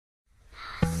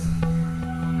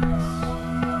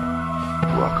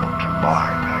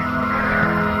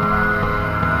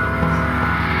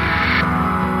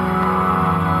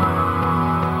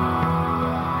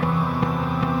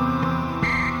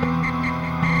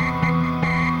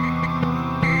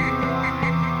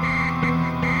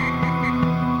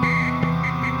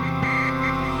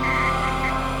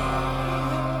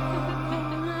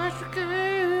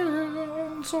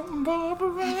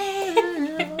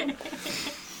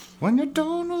When you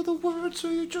don't know the words, so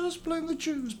you just blame the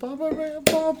Jews. I don't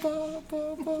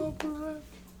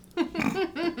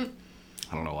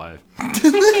know why.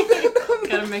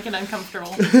 Gotta make it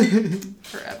uncomfortable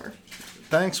forever.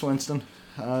 Thanks, Winston.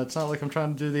 It's not like I'm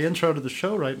trying to do the intro to the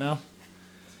show right now.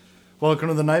 Welcome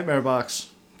to the Nightmare Box,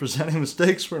 presenting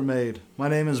Mistakes Were Made. My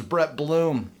name is Brett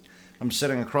Bloom. I'm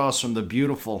sitting across from the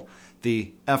beautiful,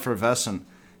 the effervescent,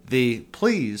 the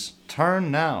please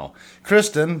turn now,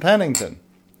 Kristen Pennington.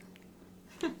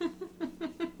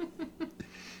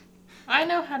 I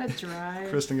know how to drive.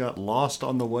 Kristen got lost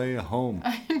on the way home.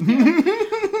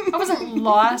 I wasn't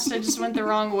lost. I just went the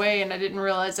wrong way, and I didn't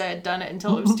realize I had done it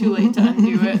until it was too late to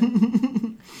undo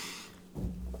it.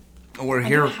 We're I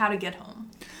here, know how to get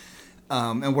home.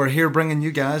 and we're here bringing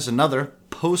you guys another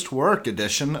post-work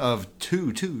edition of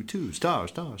two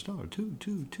stars, two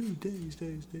days.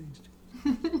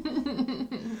 Let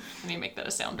me make that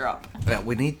a sound drop. Yeah,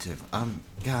 we need to.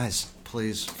 Guys,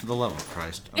 please, for the love of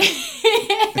Christ.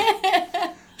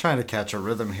 Trying to catch a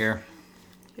rhythm here.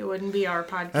 It wouldn't be our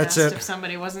podcast That's it. if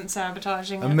somebody wasn't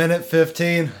sabotaging it. A minute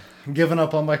 15. I'm giving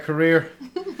up on my career.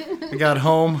 I got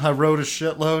home. I wrote a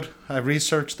shitload. I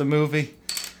researched the movie.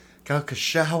 Got a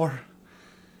shower.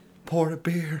 Poured a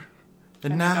beer.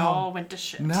 And it now, all went to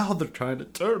shit. now they're trying to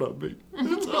turn on me.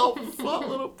 It's all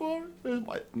falling apart.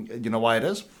 You know why it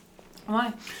is?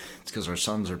 Why? It's because our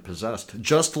sons are possessed.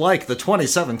 Just like the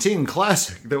 2017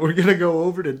 classic that we're going to go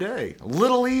over today.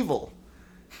 Little Evil.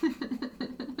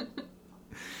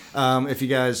 If you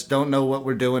guys don't know what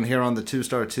we're doing here on the Two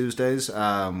Star Tuesdays,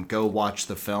 go watch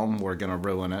the film. We're going to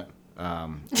ruin it.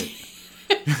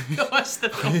 Go watch the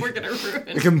film. We're going to ruin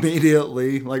it.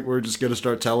 Immediately, like we're just going to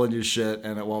start telling you shit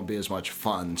and it won't be as much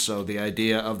fun. So the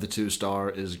idea of the Two Star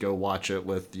is go watch it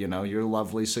with, you know, your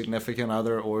lovely significant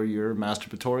other or your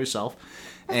masturbatory self.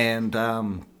 And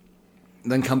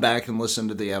then come back and listen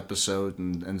to the episode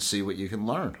and see what you can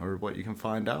learn or what you can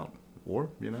find out.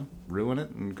 Or, you know, ruin it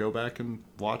and go back and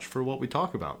watch for what we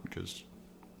talk about, because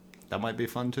that might be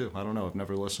fun too. I don't know. I've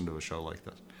never listened to a show like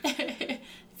this. If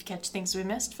you catch things we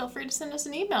missed, feel free to send us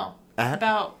an email At?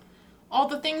 about all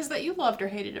the things that you loved or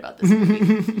hated about this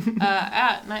movie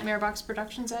at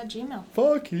nightmareboxproductions@gmail.com.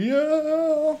 Fuck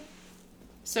yeah!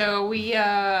 So we,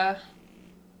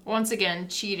 once again,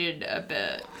 cheated a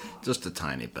bit. Just a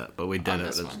tiny bit, but we did it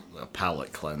this as one. a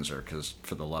palate cleanser, because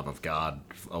for the love of God,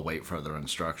 await further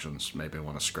instructions. Maybe I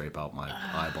want to scrape out my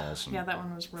eyeballs and Yeah, that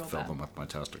one was real fill bad. them with my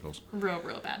testicles. Real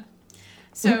bad.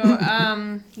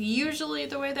 So, usually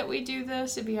the way that we do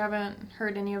this, if you haven't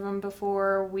heard any of them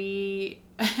before,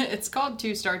 it's called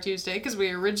Two Star Tuesday because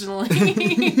we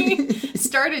originally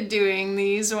started doing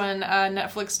these when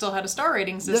Netflix still had a star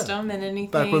rating system, and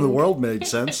anything... Back when the world made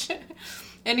sense.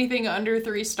 Anything under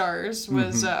 3 stars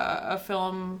was a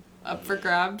film up for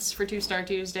grabs for Two Star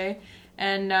Tuesday.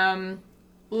 And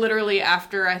literally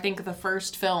after, I think, the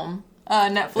first film,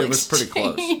 Netflix It was pretty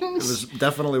close. changed. It was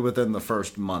definitely within the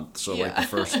first month. So, Yeah.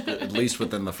 like, at least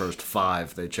within the first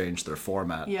 5, they changed their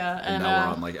format. Yeah, And and, now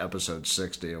we're on, like, episode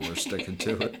 60, and we're sticking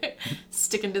to it.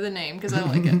 Sticking to the name because I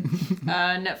like it.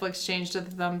 Netflix changed to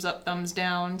the thumbs up, thumbs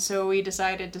down. So we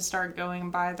decided to start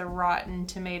going by the Rotten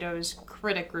Tomatoes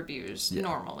critic reviews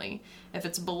normally. If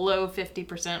it's below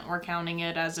 50%, we're counting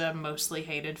it as a mostly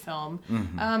hated film.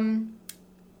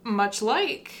 Much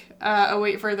like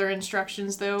Await Further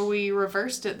Instructions, though, we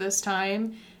reversed it this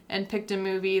time and picked a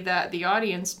movie that the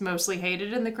audience mostly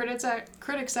hated and the critics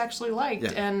actually liked.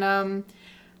 Yeah. And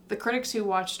the critics who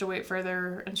watched Await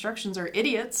Further Instructions are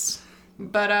idiots.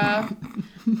 But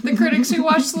the critics who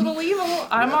watched Little Evil,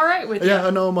 I'm all right with you. Yeah,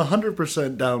 I know. I'm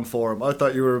 100% down for them. I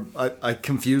thought you were... I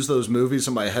confused those movies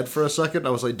in my head for a second. I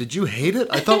was like, did you hate it?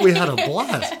 I thought we had a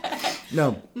blast.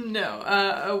 No.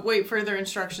 No, Wait Further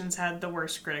Instructions had the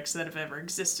worst critics that have ever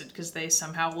existed because they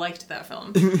somehow liked that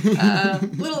film.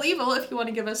 Little Evil, if you want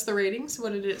to give us the ratings,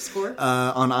 what did it score?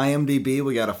 On IMDb,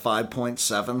 we got a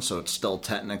 5.7, so it's still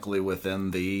technically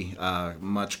within the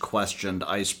much questioned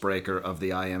icebreaker of the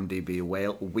IMDb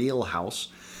wheelhouse.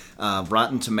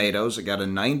 Rotten Tomatoes, it got a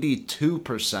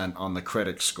 92% on the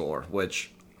critic score,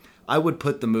 which I would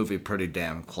put the movie pretty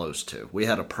damn close to. We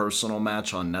had a personal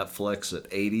match on Netflix at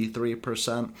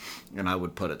 83%, and I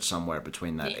would put it somewhere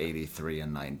between that 83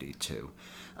 and 92.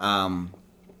 And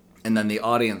then the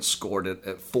audience scored it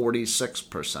at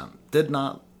 46%. Did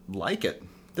not like it.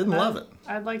 Didn't love it.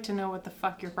 I'd like to know what the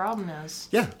fuck your problem is.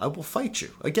 Yeah, I will fight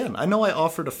you. Again, I know I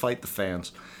offer to fight the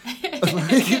fans.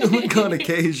 Like, on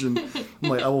occasion, I'm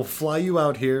like, I will fly you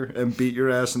out here and beat your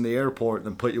ass in the airport and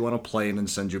then put you on a plane and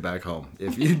send you back home.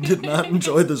 If you did not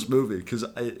enjoy this movie, because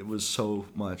it was so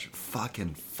much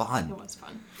fucking fun. It was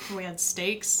fun. We had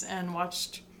steaks and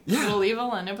watched Yeah. Little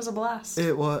Evil, and it was a blast.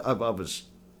 It was. I was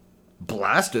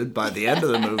blasted by the end of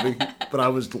the movie, but I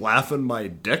was laughing my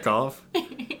dick off.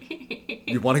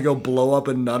 You want to go blow up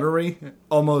a nunnery?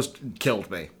 Almost killed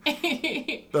me.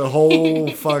 The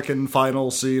whole fucking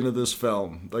final scene of this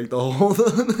film. Like, the whole...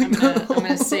 I'm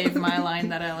gonna save my line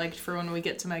that I liked for when we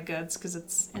get to my goods, because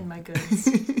it's in my goods.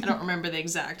 I don't remember the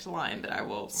exact line, but I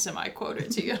will semi-quote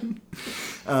it to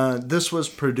you. This was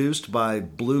produced by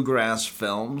Bluegrass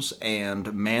Films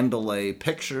and Mandalay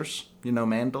Pictures. You know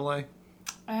Mandalay?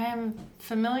 I'm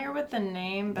familiar with the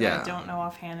name, but Yeah. I don't know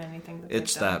offhand anything that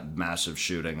It's they've done. that massive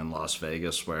shooting in Las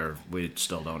Vegas where we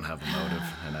still don't have a motive,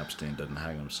 and Epstein didn't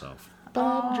hang himself.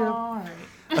 All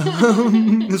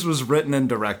right. This was written and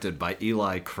directed by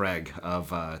Eli Craig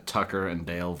of Tucker and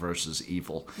Dale versus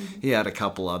Evil. He had a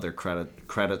couple other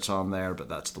credits on there, but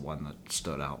that's the one that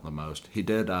stood out the most. He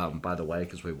did, by the way,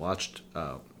 because we watched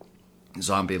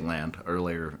Zombieland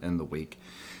earlier in the week.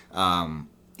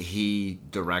 He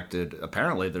directed,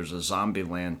 apparently there's a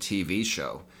Zombieland TV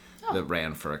show that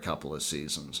ran for a couple of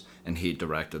seasons, and he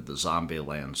directed the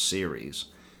Zombieland series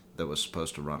that was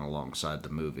supposed to run alongside the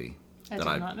movie. I did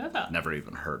not know that. Never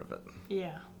even heard of it,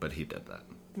 Yeah, but he did that.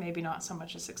 maybe not so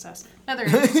much a success. Another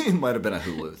It might have been a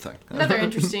Hulu thing. Another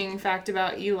interesting fact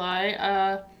about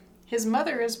Eli, his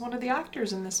mother is one of the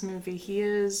actors in this movie. He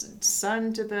is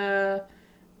son to the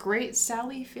great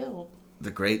Sally Field.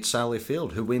 The great Sally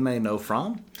Field, who we may know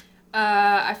from.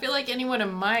 I feel like anyone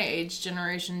in my age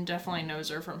generation definitely knows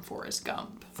her from Forrest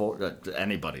Gump.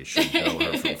 Anybody should know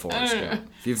her from Forrest Gump.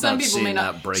 If you've Some not people seen may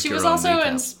not. that, break She your was own also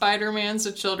kneecap. in Spider-Man,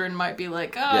 so children might be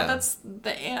like, "Oh, Yeah. that's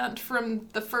the aunt from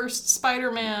the first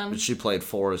Spider-Man." But she played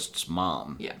Forrest's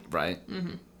mom. Yeah. Right?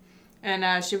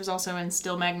 And she was also in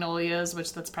Still Magnolias,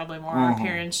 which that's probably more our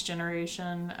parents'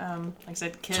 generation. Like I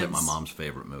said, kids. It's like my mom's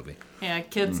favorite movie. Yeah,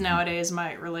 kids nowadays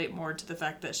might relate more to the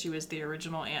fact that she was the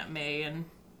original Aunt May, and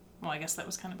well, I guess that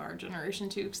was kind of our generation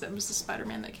too, because that was the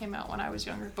Spider-Man that came out when I was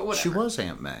younger. But whatever. She was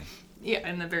Aunt May. Yeah,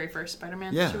 in the very first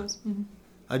Spider-Man. Yeah. She was.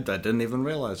 I didn't even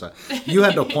realize that. You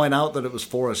had to point out that it was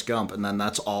Forrest Gump, and then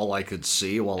that's all I could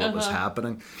see while it was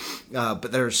happening.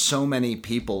 But there's so many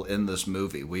people in this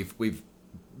movie. We've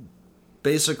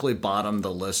basically bottomed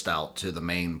the list out to the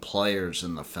main players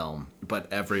in the film,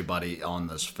 but everybody on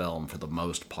this film, for the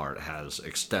most part, has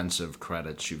extensive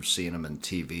credits. You've seen them in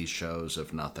TV shows,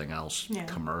 if nothing else, Yeah.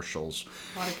 commercials,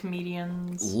 A lot of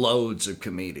comedians. loads of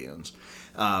comedians.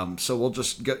 So we'll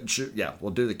just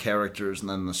we'll do the characters and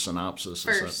then the synopsis.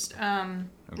 First,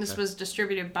 this was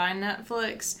distributed by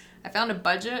Netflix. I found a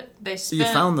budget. They spent. You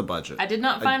found the budget. I did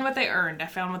not find what they earned. I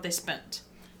found what they spent.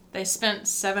 They spent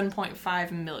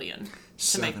 $7.5 million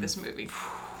to make this movie.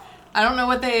 I don't know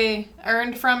what they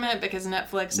earned from it because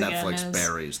Netflix again is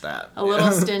buries that. a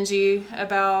little stingy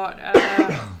about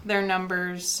their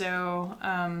numbers. So,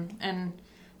 and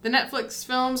the Netflix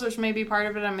films, which may be part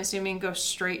of it, I'm assuming go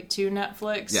straight to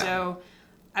Netflix. Yeah. So,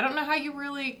 I don't know how you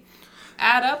really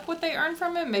add up what they earn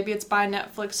from it. Maybe it's by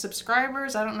Netflix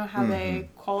subscribers. I don't know how they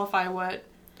qualify what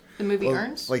the movie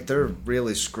earns. Like, they're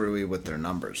really screwy with their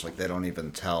numbers. Like, they don't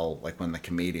even tell, like, when the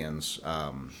comedians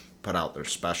put out their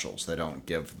specials, they don't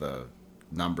give the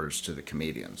numbers to the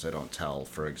comedians. They don't tell,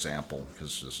 for example,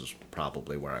 because this is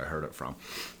probably where I heard it from,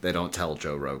 they don't tell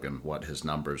Joe Rogan what his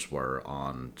numbers were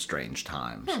on Strange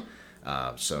Times.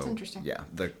 So, That's interesting. yeah,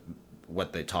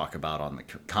 what they talk about on the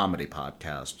comedy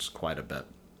podcasts quite a bit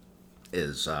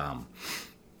is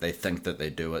they think that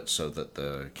they do it so that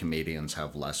the comedians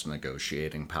have less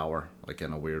negotiating power, like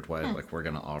in a weird way. Like, we're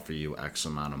going to offer you X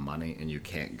amount of money and you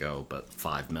can't go, but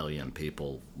 5 million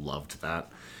people loved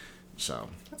that. So,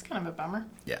 That's kind of a bummer.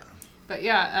 yeah. But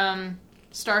yeah,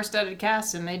 star-studded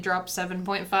cast, and they dropped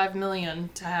 $7.5 million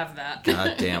to have that.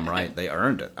 God damn right. They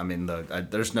earned it. I mean,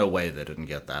 there's no way they didn't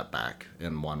get that back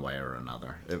in one way or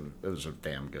another. It was a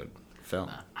damn good film.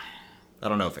 I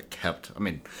don't know if it kept... I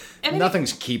mean,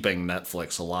 nothing's keeping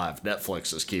Netflix alive.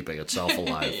 Netflix is keeping itself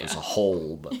alive as a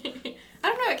whole, but... I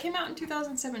don't know, it came out in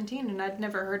 2017, and I'd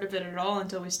never heard of it at all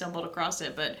until we stumbled across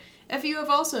it. But if you have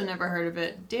also never heard of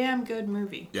it, damn good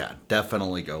movie. Yeah,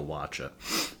 definitely go watch it.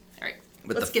 All right,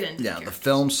 But let's get into it. the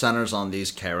film centers on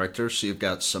these characters. So you've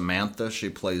got Samantha. She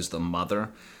plays the mother.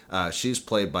 She's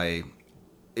played by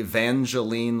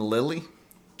Evangeline Lilly.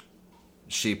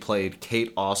 She played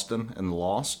Kate Austin in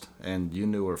Lost, and you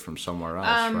knew her from somewhere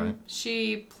else, right?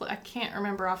 I can't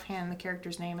remember offhand the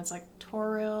character's name. It's like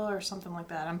Toril or something like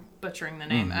that. I'm butchering the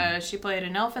name. She played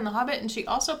an elf in The Hobbit, and she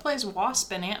also plays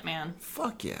Wasp in Ant-Man.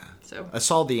 Fuck yeah. So I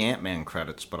saw the Ant-Man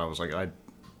credits, but I was like, I'd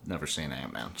never seen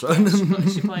Ant-Man. So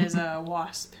she plays a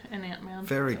Wasp in Ant-Man.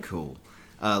 very cool.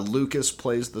 Lucas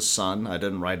plays the son. I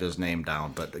didn't write his name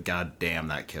down, but god damn,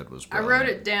 that kid was brilliant. I wrote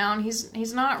it down.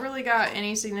 He's not really got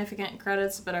any significant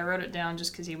credits, but I wrote it down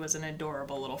just because he was an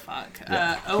adorable little fuck.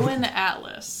 Yeah. Owen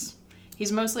Atlas.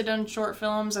 He's mostly done short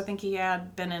films. I think he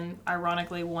had been in,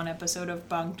 ironically, one episode of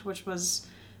Bunked, which was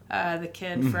the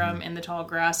kid from In the Tall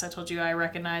Grass. I told you I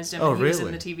recognized him. Oh, He was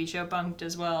really? in the TV show Bunked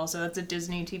as well. So that's a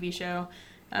Disney TV show.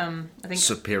 I think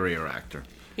Superior actor.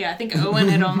 Yeah, I think Owen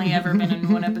had only ever been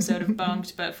in one episode of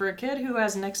Bunked, but for a kid who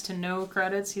has next to no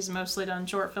credits, he's mostly done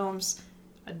short films.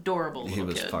 Adorable little He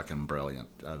was kid. fucking brilliant.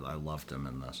 I loved him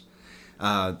in this.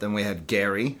 Then we had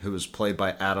Gary, who was played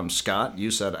by Adam Scott. You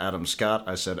said Adam Scott.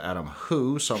 I said Adam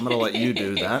who, so I'm going to let you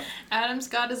do that. Adam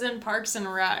Scott is in Parks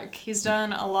and Rec. He's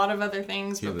done a lot of other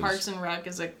things, but was- Parks and Rec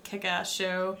is a kick-ass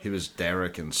show. He was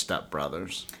Derek in Step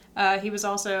Brothers. He was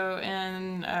also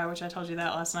in, which I told you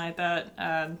that last night,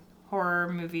 that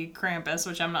horror movie Krampus,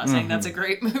 which I'm not saying that's a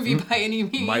great movie by any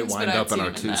means. Might but wind I'd up in seen our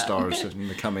him 2 that. stars in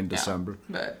the coming December.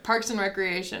 But Parks and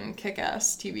Recreation,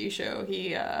 kick-ass TV show.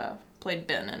 He played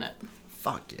Ben in it.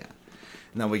 Fuck yeah.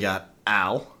 And then we got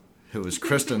Al, who was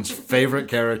Kristen's favorite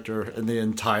character in the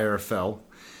entire film.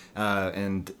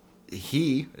 And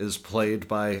he is played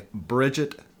by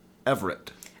Bridget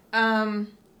Everett.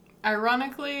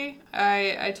 Ironically,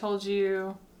 I told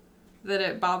you that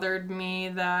it bothered me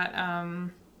that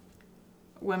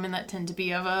women that tend to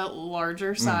be of a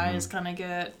larger size kind of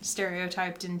get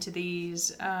stereotyped into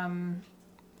these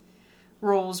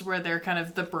roles where they're kind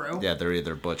of the bro. Yeah, they're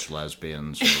either butch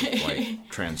lesbians or like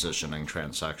transitioning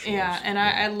transsexuals. Yeah, and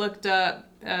I looked up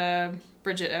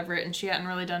Bridget Everett, and she hadn't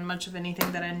really done much of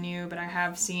anything that I knew, but I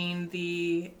have seen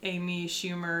the Amy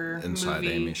Schumer Inside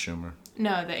movie. Amy Schumer.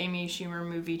 No, the Amy Schumer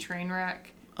movie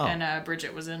Trainwreck. Oh. And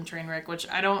Bridget was in Trainwreck, which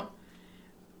I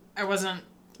wasn't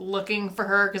looking for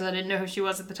her because I didn't know who she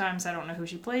was at the time, so I don't know who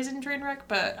she plays in Trainwreck,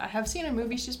 but I have seen a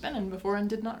movie she's been in before and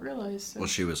did not realize. So, Well,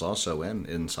 she was also in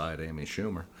Inside Amy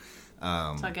Schumer.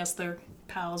 so I guess they're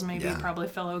pals, maybe, Yeah. probably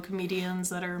fellow comedians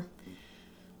that are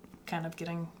kind of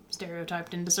getting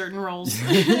stereotyped into certain roles.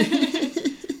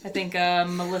 I think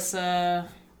Melissa...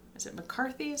 Is it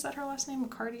McCarthy? Is that her last name?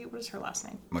 McCarty? What is her last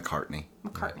name? McCartney.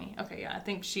 McCartney. Okay, yeah. I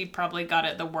think she probably got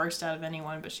it the worst out of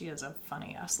anyone, but she is a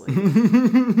funny ass lady.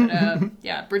 But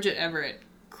yeah, Bridget Everett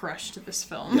crushed this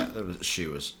film. Yeah,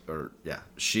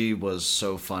 she was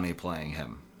so funny playing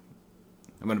him.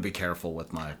 I'm going to be careful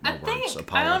with my words.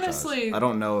 Apologize. I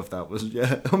don't know if that was...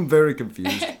 Yeah, I'm very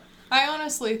confused. I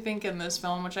honestly think in this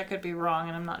film, which I could be wrong,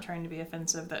 and I'm not trying to be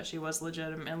offensive, that she was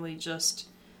legitimately just...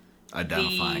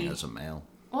 Identifying as a male.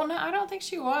 Well, no, I don't think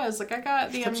she was. Like, I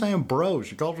got the... She kept saying bro.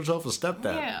 She called herself a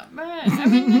stepdad. Yeah, but, I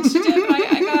mean, she did, but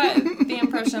I got the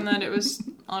impression that it was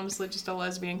honestly just a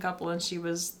lesbian couple, and she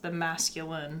was the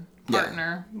masculine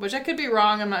partner, which I could be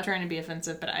wrong. I'm not trying to be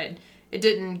offensive, but it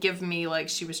didn't give me, like,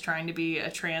 she was trying to be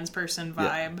a trans person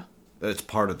vibe. Yeah. It's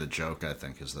part of the joke, I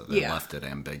think, is that they left it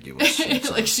ambiguous.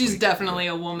 Like, she's definitely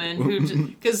a woman who...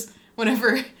 Because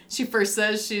whenever she first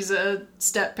says she's a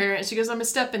step-parent, she goes, I'm a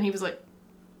step, and he was like,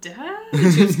 Dad?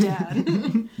 And she was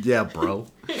dad. Yeah, bro.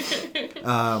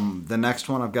 The next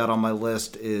one I've got on my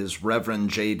list is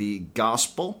Reverend J.D.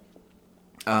 Gospel.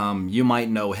 You might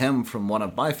know him from one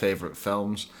of my favorite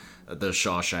films, The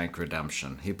Shawshank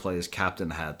Redemption. He plays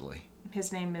Captain Hadley.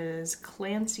 His name is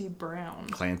Clancy Brown.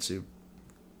 Clancy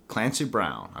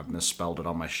Brown. I've misspelled it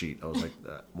on my sheet. I was like,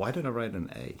 why did I write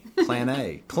an A? Clan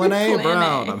A. Clan A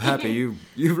Brown. I'm happy you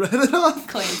read it off.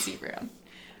 Clancy Brown.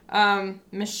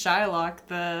 Miss Shylock,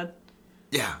 the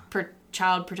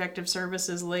Child Protective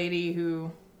Services lady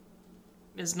who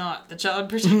is not the Child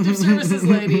Protective Services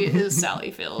lady is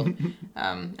Sally Field.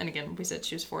 And again, we said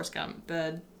she was Forrest Gump,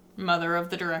 the mother of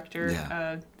the director,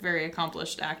 a very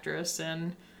accomplished actress,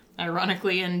 and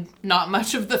ironically in not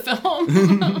much of the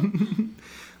film.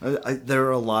 There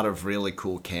are a lot of really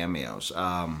cool cameos.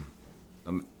 While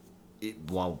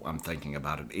I'm thinking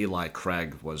about it, Eli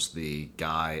Craig was the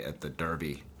guy at the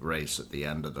Derby race at the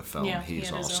end of the film. Yeah,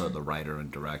 He's also the writer and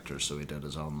director, so he did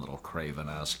his own little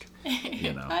Craven-esque,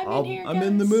 I'm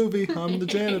in the movie, I'm the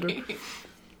janitor.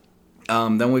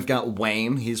 Then we've got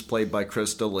Wayne. He's played by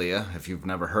Chris D'Elia. If you've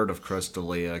never heard of Chris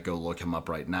D'Elia, go look him up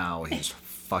right now. He's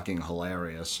fucking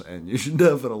hilarious, and you should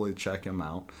definitely check him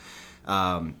out.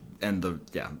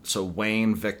 So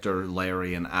Wayne, Victor,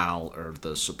 Larry, and Al are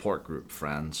the support group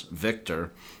friends.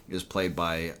 Victor is played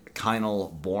by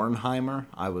Kynal Bornheimer.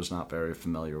 I was not very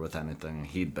familiar with anything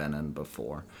he'd been in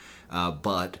before.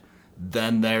 But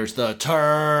then there's the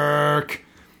Turk!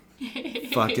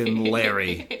 Fucking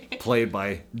Larry, played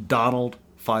by Donald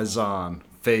Faison.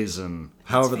 Faison.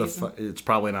 However, Faison. it's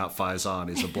probably not Faison.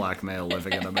 He's a black male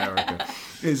living in America.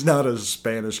 He's not a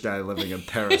Spanish guy living in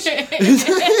Paris.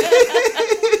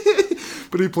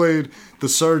 But he played the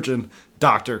surgeon,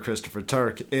 Dr. Christopher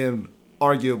Turk, in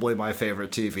arguably my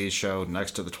favorite TV show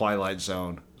next to The Twilight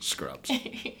Zone, Scrubs.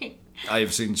 I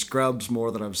have seen Scrubs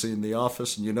more than I've seen The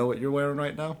Office, and you know what you're wearing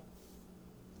right now?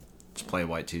 It's a plain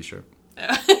white t-shirt. I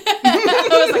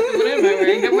was like, what am I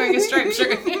wearing? I'm wearing a striped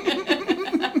shirt.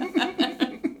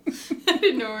 I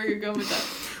didn't know where you were going with that.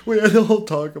 We had a whole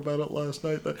talk about it last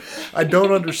night. I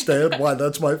don't understand why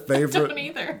that's my favorite. I don't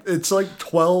either. It's like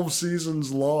 12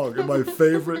 seasons long, and my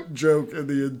favorite joke in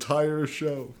the entire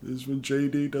show is when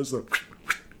JD does the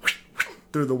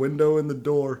through the window in the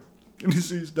door, and he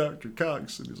sees Dr.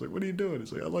 Cox, and he's like, "What are you doing?"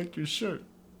 He's like, "I like your shirt.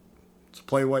 It's a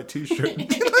plain white t-shirt."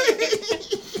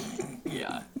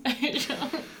 Yeah.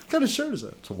 What kind of shirt is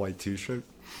that? It's a white t-shirt.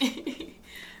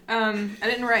 I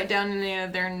didn't write down any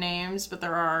of their names, but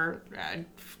there are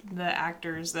the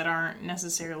actors that aren't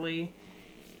necessarily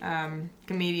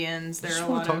comedians. There are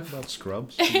a lot of about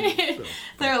Scrubs. there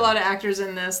are a lot of actors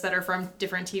in this that are from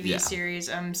different TV Yeah. series.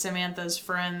 Samantha's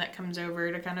friend that comes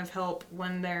over to kind of help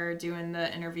when they're doing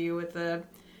the interview with the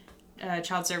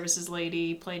child services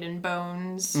lady played in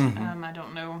Bones. Mm-hmm. I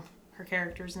don't know her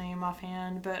character's name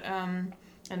offhand, but and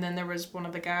then there was one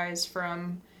of the guys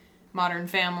from Modern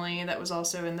Family that was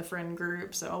also in the friend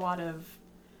group. So a lot of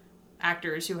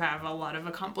actors who have a lot of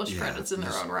accomplished credits in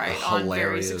their own right on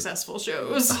very successful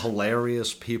shows.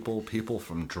 Hilarious people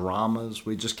from dramas.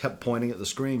 We just kept pointing at the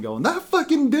screen going, "That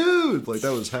fucking dude!" Like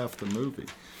that was half the movie.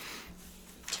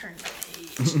 Turn the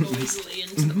page noisily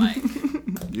into the mic.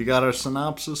 You got our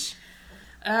synopsis?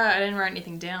 I didn't write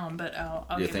anything down, but I'll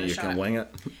You give think it a you shot. can wing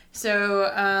it?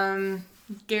 So,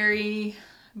 Gary,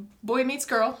 boy meets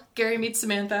girl. Gary meets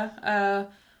Samantha.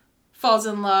 Falls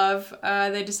in love.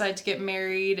 They decide to get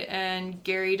married, and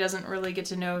Gary doesn't really get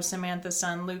to know Samantha's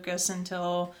son Lucas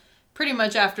until pretty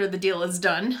much after the deal is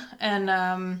done.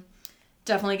 And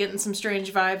definitely getting some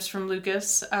strange vibes from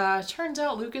Lucas. Turns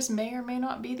out Lucas may or may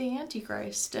not be the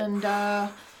Antichrist. And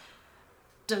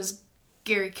does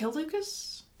Gary kill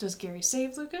Lucas? Does Gary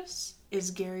save Lucas? Is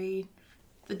Gary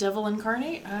the devil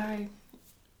incarnate?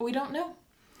 We don't know.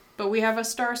 But we have a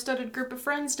star-studded group of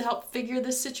friends to help figure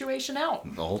this situation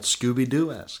out. The old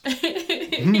Scooby-Doo-esque.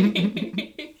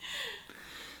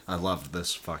 I loved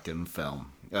this fucking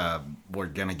film. We're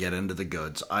gonna get into the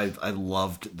goods. I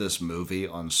loved this movie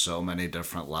on so many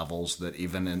different levels that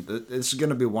even it's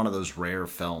gonna be one of those rare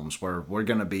films where we're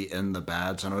gonna be in the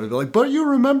bads and I'll be like, "But you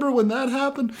remember when that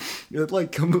happened?"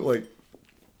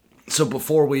 So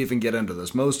before we even get into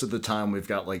this, most of the time we've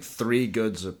got like 3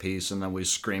 goods apiece and then we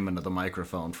scream into the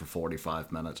microphone for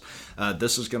 45 minutes.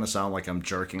 This is going to sound like I'm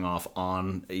jerking off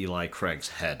on Eli Craig's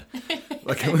head.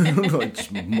 Like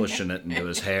just mushing it into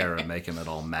his hair and making it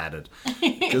all matted.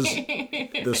 Because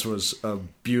this was a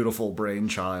beautiful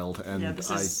brainchild and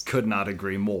I could not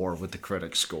agree more with the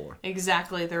critic score.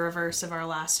 Exactly the reverse of our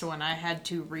last one. I had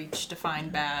to reach to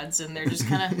find bads and they're just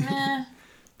kind of, meh.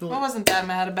 I wasn't that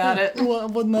mad about it. Well, I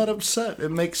wasn't that upset.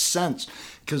 It makes sense.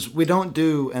 Because we don't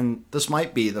do, and this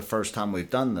might be the first time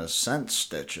we've done this since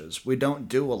Stitches, we don't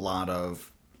do a lot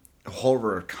of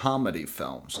horror comedy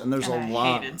films. And there's a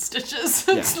lot. I hated Stitches.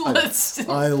 Yeah,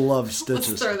 I love Stitches.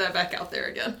 Let's throw that back out there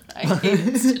again. I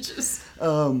hated Stitches.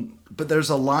 But there's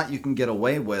a lot you can get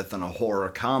away with in a horror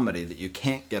comedy that you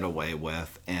can't get away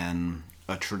with in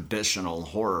a traditional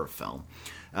horror film.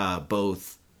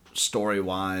 Both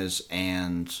story-wise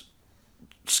and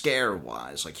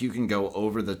scare-wise. Like, you can go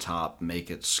over the top,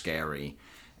 make it scary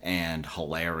and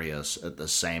hilarious at the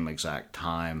same exact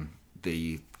time.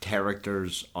 The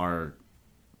characters are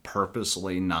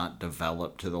purposely not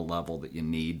developed to the level that you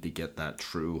need to get that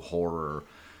true horror,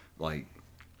 like,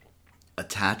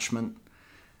 attachment.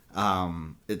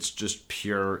 It's just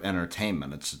pure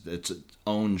entertainment. It's its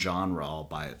own genre all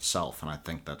by itself, and I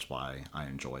think that's why I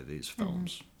enjoy these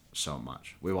films so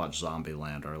much. We watched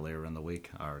Zombieland earlier in the week.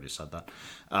 I already said that.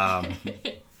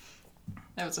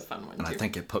 That was a fun one, and too. I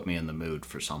think it put me in the mood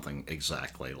for something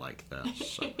exactly like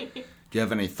this. So, do you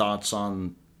have any thoughts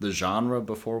on the genre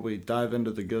before we dive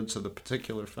into the goods of the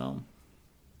particular film?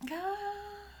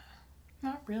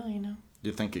 Not really, no. Do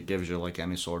you think it gives you like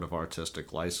any sort of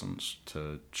artistic license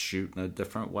to shoot in a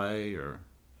different way, or?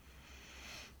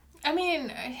 I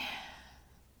mean,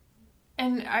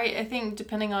 I think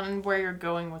depending on where you're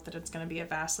going with it, it's going to be a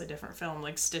vastly different film.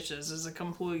 Like Stitches is a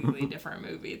completely different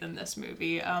movie than this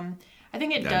movie. I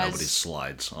think it Yeah, does. nobody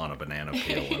slides on a banana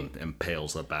peel and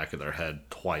impales the back of their head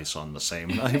twice on the same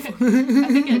knife. I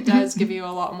think it does give you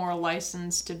a lot more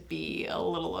license to be a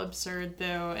little absurd,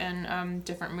 though, and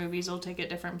different movies will take it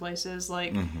different places.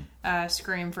 Like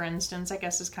Scream, for instance, I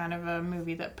guess is kind of a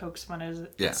movie that pokes fun at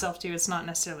itself, too. It's not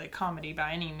necessarily a comedy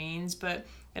by any means, but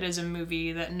it is a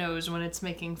movie that knows when it's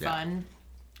making fun.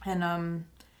 And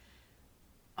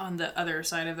on the other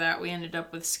side of that, we ended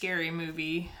up with Scary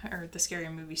Movie, or the Scary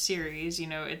Movie series. You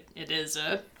know, it is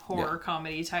a horror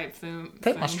comedy type film.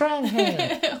 Take my strong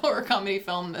hand. Horror comedy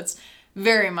film that's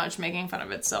very much making fun of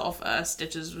itself.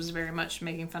 Stitches was very much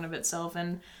making fun of itself,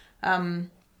 and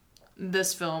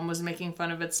this film was making fun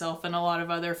of itself and a lot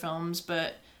of other films,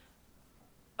 but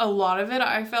a lot of it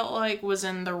I felt like was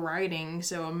in the writing,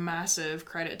 so a massive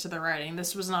credit to the writing.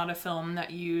 This was not a film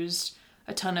that used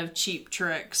a ton of cheap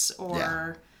tricks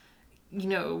or you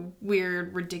know,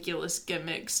 weird, ridiculous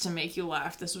gimmicks to make you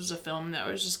laugh. This was a film that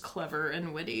was just clever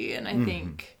and witty, and I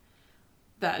think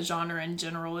that genre in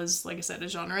general is, like I said, a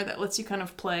genre that lets you kind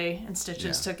of play, and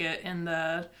Stitches took it in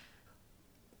the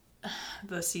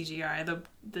CGI,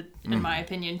 the in my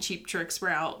opinion, cheap tricks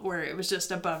route, where it was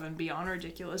just above and beyond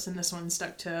ridiculous, and this one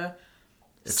stuck to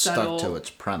subtle, stuck to its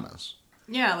premise.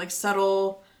 Yeah, like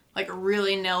subtle, like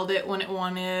really nailed it when it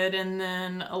wanted, and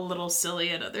then a little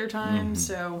silly at other times,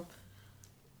 so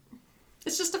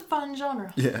it's just a fun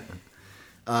genre. Yeah.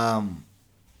 Well,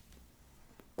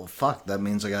 fuck, that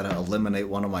means I gotta eliminate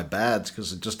one of my bads,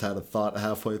 because I just had a thought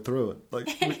halfway through it. Like,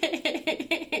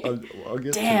 I'll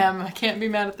get Damn, I can't be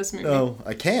mad at this movie. No,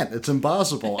 I can't. It's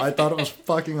impossible. I thought it was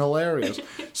fucking hilarious.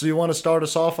 So you want to start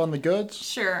us off on the goods?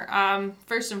 Sure.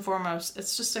 First and foremost,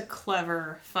 it's just a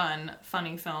clever, fun,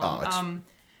 funny film. Oh, it's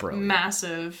brilliant.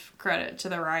 Massive credit to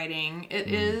the writing. It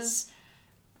is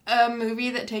a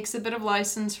movie that takes a bit of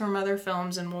license from other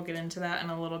films, and we'll get into that in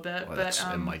a little bit. Well, but that's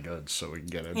in my goods, so we can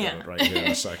get into yeah. it right here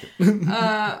in a second.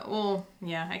 well,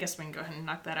 yeah, I guess we can go ahead and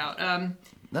knock that out.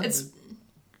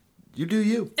 You do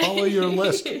you. Follow your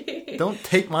list. Don't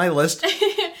take my list.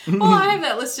 Well, I have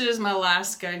that listed as my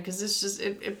last good, because it's just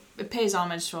it pays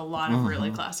homage to a lot of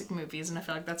really classic movies, and I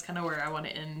feel like that's kind of where I want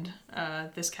to end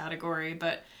this category.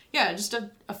 But yeah, just a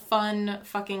fun,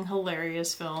 fucking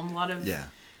hilarious film. A lot of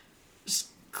just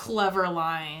clever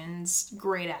lines,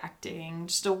 great acting,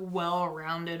 just a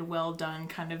well-rounded, well-done,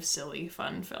 kind of silly,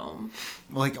 fun film.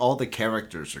 Like, all the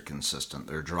characters are consistent.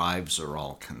 Their drives are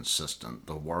all consistent.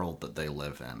 The world that they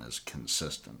live in is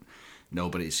consistent.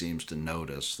 Nobody seems to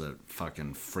notice that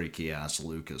fucking freaky-ass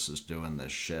Lucas is doing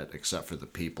this shit, except for the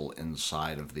people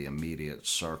inside of the immediate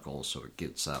circle, so it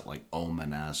gets that, like,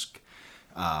 Omen-esque,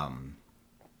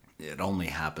 it only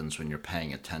happens when you're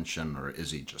paying attention, or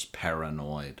is he just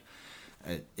paranoid?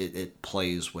 It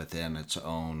plays within its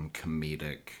own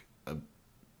comedic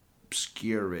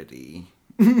obscurity.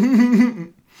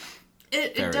 It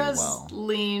does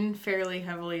lean fairly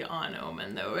heavily on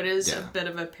Omen, though. It is a bit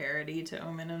of a parody to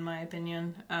Omen, in my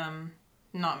opinion.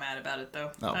 Not mad about it, though.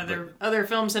 Other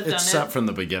films have done it. It's set from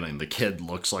the beginning. The kid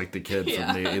looks like the kid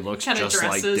from the... He looks kinda just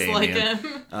like Damien. like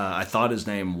him. I thought his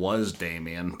name was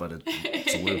Damien, but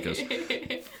it's Lucas.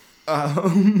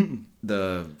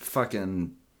 The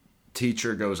fucking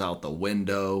teacher goes out the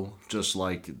window, just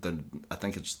like I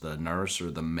think it's the nurse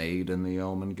or the maid in The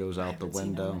Omen goes out the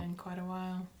window. I haven't seen Omen in quite a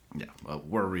while. Yeah, well,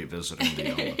 we're revisiting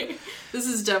The Omen. This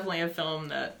is definitely a film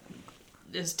that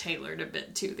is tailored a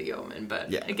bit to The Omen,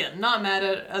 but again, not mad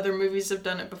at other movies have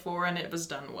done it before, and it was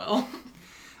done well.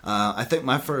 I think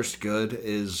my first good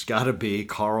is gotta be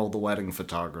Carl the Wedding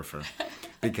Photographer,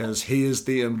 because he is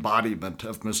the embodiment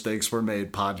of Mistakes Were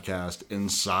Made podcast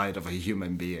inside of a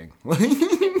human being.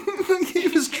 He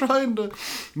was trying to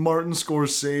Martin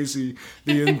Scorsese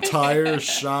the entire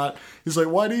shot. He's like,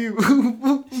 why do you...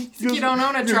 You don't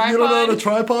own a tripod? You don't own a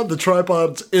tripod? The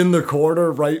tripod's in the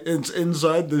corner, right? It's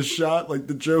inside the shot. Like,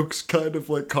 the joke's kind of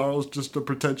like Carl's just a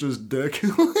pretentious dick.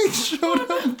 Like, showed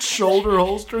up, shoulder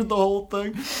holstered the whole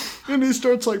thing. And he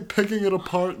starts, like, picking it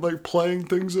apart, like, playing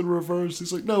things in reverse.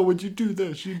 He's like, no, would you do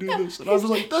this? You do this. And I was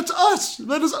like, that's us!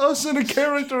 That is us in a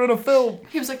character in a film.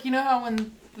 He was like, you know how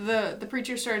when the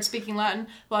preacher started speaking Latin?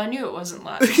 Well, I knew it wasn't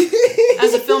Latin.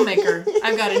 As a filmmaker,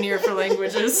 I've got an ear for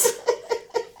languages.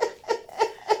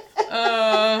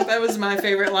 That was my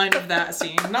favorite line of that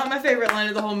scene. Not my favorite line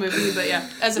of the whole movie, but yeah,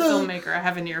 as a filmmaker, I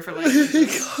have an ear for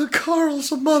languages. Carl's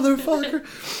a motherfucker.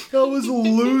 I was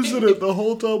losing it the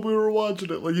whole time we were watching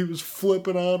it. Like, he was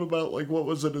flipping out about, like, what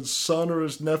was it, his son or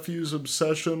his nephew's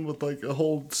obsession with, like, a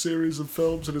whole series of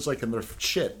films. And he's like, and they're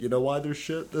shit. You know why they're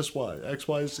shit? This why. X,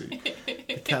 Y, Z.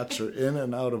 The cats are in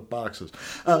and out of boxes.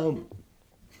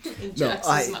 Jax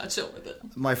is not chill with it.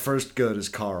 My first good is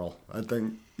Carl. I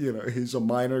think he's a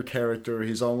minor character.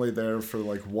 He's only there for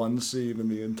like one scene in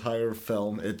the entire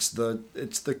film. It's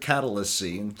the catalyst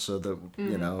scene, so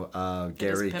that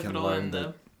Gary can learn in that.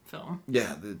 The film.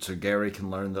 Yeah, so Gary can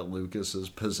learn that Lucas is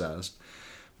possessed.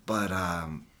 But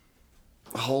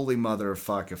holy mother of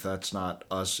fuck if that's not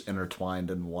us intertwined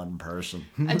in one person.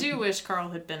 I do wish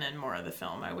Carl had been in more of the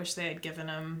film. I wish they had given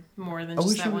him more than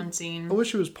just that one scene. I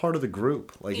wish he was part of the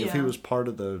group. Like, if he was part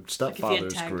of the Stepfathers if he had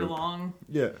tagged group. along.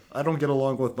 Yeah, I don't get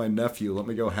along with my nephew. Let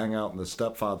me go hang out in the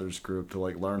Stepfathers group to,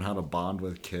 like, learn how to bond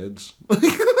with kids. But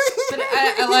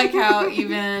I like how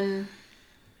even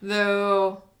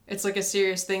though it's like a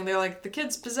serious thing, they're like, the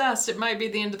kid's possessed, it might be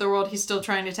the end of the world, he's still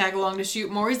trying to tag along to shoot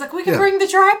more. He's like, we can bring the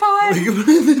tripod! We can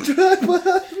bring the tripod!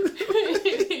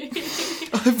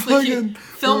 I fucking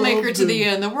filmmaker to the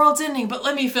end. The world's ending, but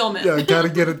let me film it. Yeah, I gotta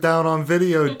get it down on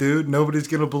video, dude. Nobody's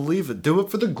gonna believe it. Do it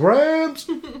for the grabs!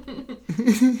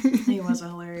 He was a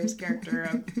hilarious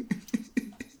character.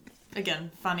 Again,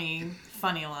 funny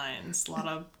lines. A lot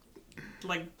of,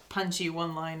 like, punchy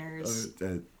one-liners.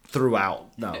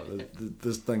 Throughout. No,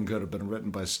 this thing could have been written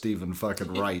by Stephen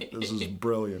fucking Wright. This is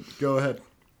brilliant. Go ahead.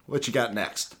 What you got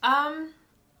next?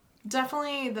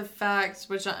 Definitely the fact,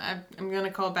 which I'm going to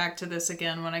call back to this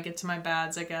again when I get to my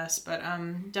bads, I guess, but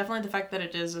definitely the fact that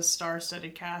it is a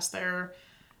star-studded cast. There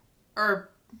are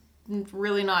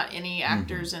really not any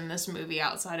actors in this movie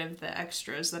outside of the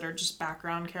extras that are just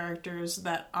background characters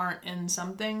that aren't in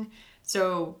something.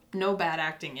 So, no bad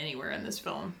acting anywhere in this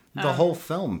film. The whole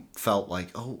film felt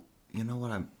like, oh, you know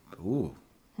what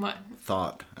What?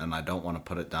 thought, and I don't want to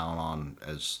put it down on,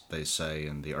 as they say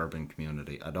in the urban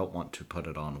community, I don't want to put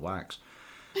it on wax.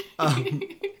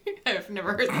 I've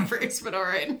never heard the phrase, but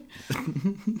alright.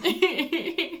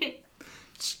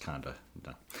 It's kind of,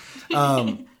 no.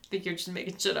 I think you're just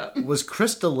making shit up. Was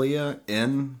Chris D'Elia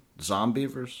in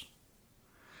Zombievers?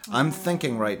 I'm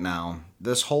thinking right now,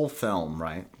 this whole film,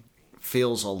 right,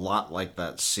 feels a lot like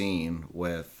that scene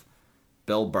with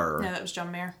Bill Burr. No, that was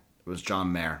John Mayer. It was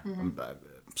John Mayer. I'm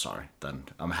sorry, then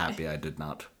I'm happy I did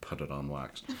not put it on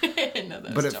wax. No,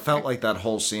 but it felt like that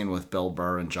whole scene with Bill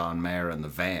Burr and John Mayer in the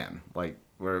van, like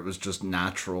where it was just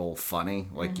natural funny,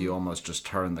 like you almost just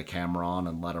turn the camera on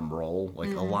and let them roll.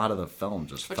 Like a lot of the film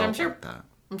just felt like that.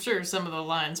 I'm sure some of the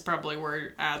lines probably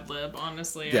were ad lib,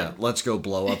 honestly. Yeah, let's go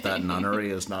blow up that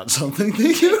nunnery is not something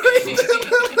they can.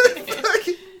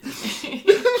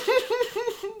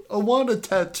 I want a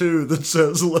tattoo that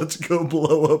says, let's go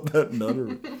blow up that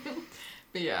nunnery.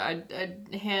 But yeah,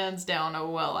 I hands down a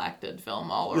well-acted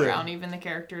film all around. Even the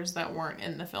characters that weren't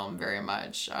in the film very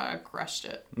much crushed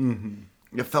it. Mm-hmm.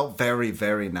 It felt very,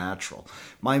 very natural.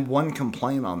 My one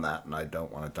complaint on that, and I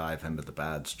don't want to dive into the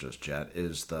bads just yet,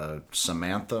 is the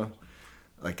Samantha.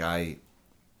 Like, I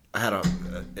had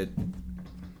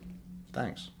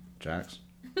thanks, Jax.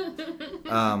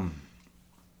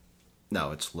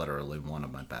 No, it's literally one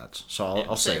of my bads. So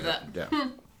I'll save that. Yeah.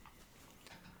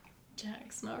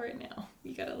 Jax, not right now.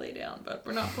 You gotta lay down, but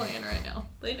we're not playing right now.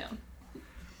 Lay down.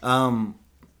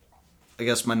 I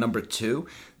guess my number 2,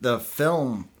 the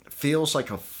film feels like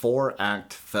a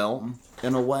 4-act film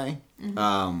in a way,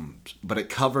 but it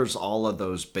covers all of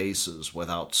those bases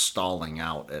without stalling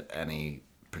out at any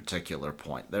particular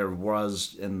point. There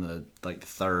was in the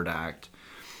third act,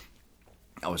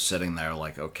 I was sitting there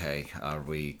like, okay, are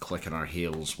we clicking our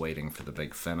heels waiting for the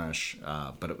big finish?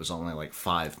 But it was only like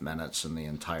 5 minutes in the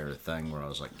entire thing where I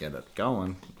was like, get it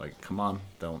going. Like, come on,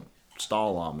 don't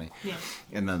stall on me. Yeah.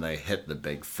 And then they hit the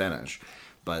big finish.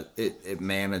 But it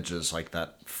manages like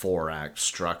that 4-act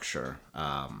structure,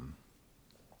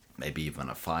 maybe even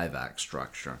a 5-act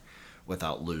structure,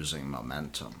 without losing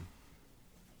momentum.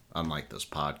 Unlike this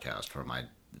podcast where my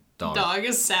dog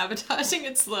is sabotaging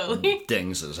it slowly.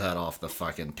 Dings his head off the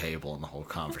fucking table and the whole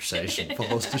conversation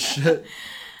falls to shit.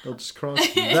 I'll just cross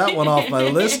that one off my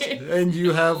list. And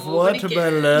you have what, my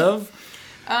love?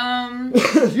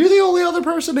 You're the only other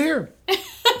person here.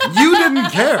 You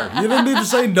didn't care. You didn't need to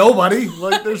say nobody.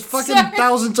 Like, there's fucking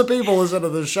thousands of people listening to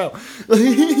this show.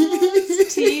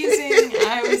 Teasing.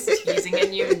 I was teasing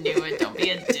and you knew it. Don't be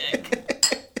a dick.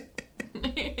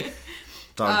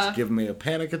 Dog's giving me a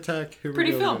panic attack. Here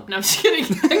pretty we go. film. No, I'm just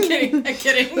kidding. I'm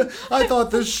kidding. I thought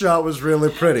this shot was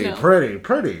really pretty. No. Pretty.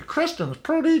 Kristen's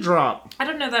pretty drop. I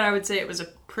don't know that I would say it was a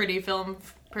pretty film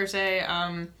per se.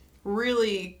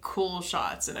 Really cool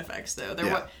shots and effects though.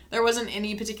 There wasn't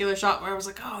any particular shot where I was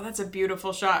like, oh, that's a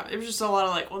beautiful shot. It was just a lot of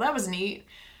like, well, that was neat.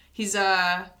 He's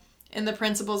in the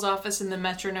principal's office and the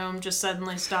metronome just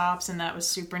suddenly stops and that was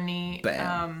super neat.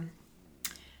 Bam.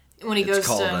 When he goes it's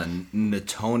called a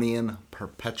Newtonian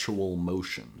perpetual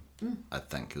motion. I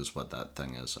think is what that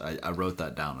thing is. I wrote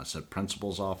that down. I said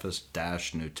principal's office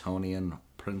dash Newtonian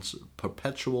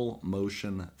perpetual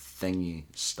motion thingy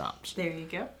stops. There you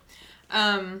go.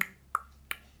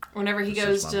 Whenever he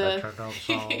goes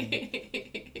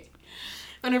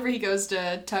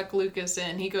to tuck Lucas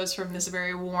in, he goes from this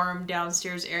very warm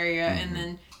downstairs area and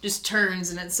then just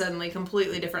turns and it's suddenly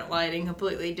completely different lighting,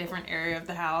 completely different area of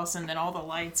the house, and then all the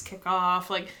lights kick off.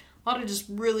 Like, a lot of just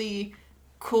really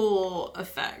cool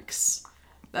effects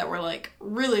that were, like,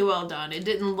 really well done. It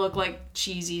didn't look like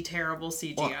cheesy, terrible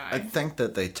CGI. Well, I think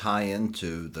that they tie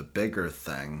into the bigger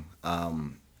thing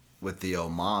with the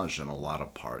homage in a lot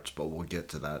of parts, but we'll get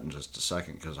to that in just a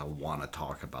second because I want to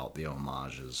talk about the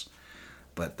homages.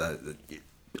 But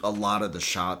a lot of the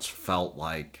shots felt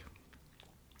like,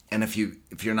 and if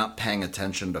you're not paying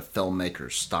attention to filmmaker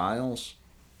styles,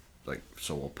 like,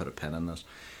 so we'll put a pin in this.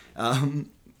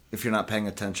 If you're not paying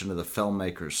attention to the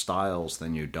filmmaker's styles,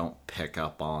 then you don't pick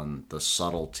up on the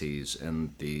subtleties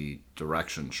in the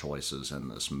direction choices in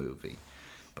this movie.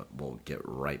 But we'll get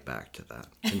right back to that.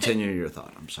 Continue your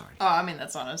thought. I'm sorry. Oh, I mean,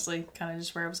 that's honestly kind of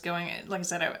just where I was going. Like I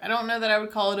said, I don't know that I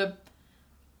would call it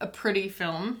a pretty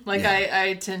film. Like, yeah.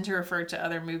 I tend to refer to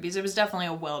other movies. It was definitely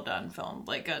a well-done film.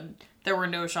 Like, there were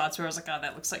no shots where I was like, oh,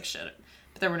 that looks like shit.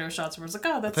 But there were no shots where I was like,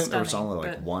 oh, that's I think stunning. There was only,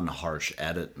 like, one harsh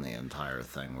edit in the entire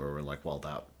thing where we're like, well,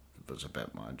 that was a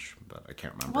bit much, but I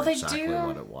can't remember exactly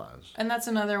what it was. And that's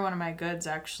another one of my goods,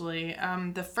 actually.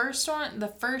 The first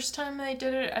time they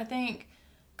did it, I think,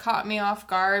 caught me off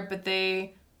guard, but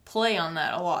they play on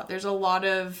that a lot. There's a lot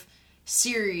of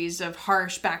series of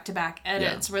harsh back-to-back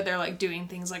edits where they're, like, doing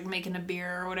things like making a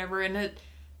beer or whatever, and it...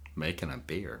 Making a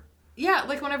beer? Yeah,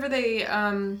 like, whenever they,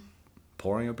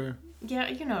 Pouring a beer? Yeah,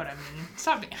 you know what I mean.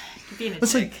 Stop being a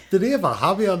dick. Like, did he have a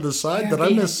hobby on the side? Did I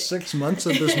miss 6 months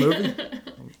of this movie?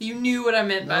 You knew what I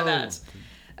meant by that.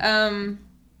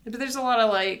 But there's a lot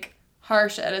of, like,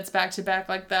 harsh edits back-to-back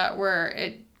like that where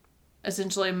it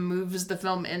essentially moves the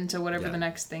film into whatever the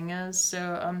next thing is.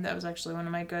 So that was actually one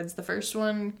of my goods. The first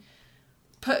one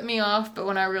put me off, but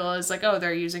when I realized, like, oh,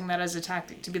 they're using that as a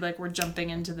tactic to be like, we're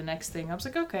jumping into the next thing, I was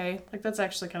like, okay, like, that's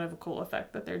actually kind of a cool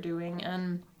effect that they're doing.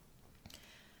 And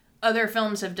other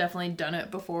films have definitely done it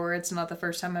before. It's not the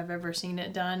first time I've ever seen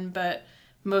it done, but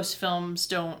most films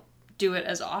don't do it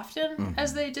as often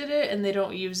as they did it, and they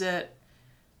don't use it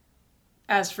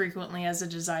as frequently as a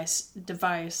device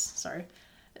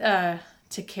to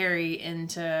carry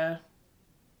into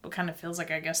what kind of feels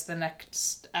like, I guess, the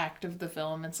next act of the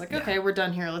film. It's like, okay, we're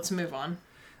done here, let's move on.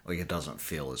 Like, it doesn't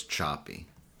feel as choppy.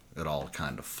 It all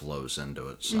kind of flows into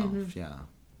itself, yeah.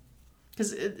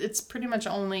 Because it's pretty much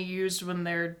only used when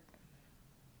they're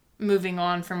moving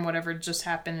on from whatever just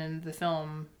happened in the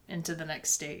film into the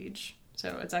next stage.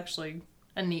 So it's actually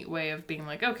a neat way of being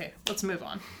like, okay, let's move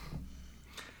on.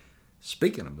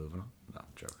 Speaking of moving on, no,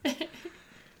 joking.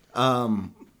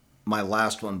 My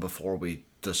last one before we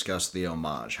discuss the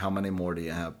homage. How many more do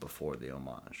you have before the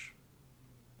homage?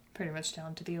 Pretty much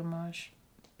down to the homage.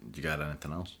 You got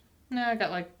anything else? No, I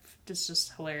got, like,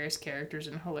 just hilarious characters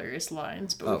and hilarious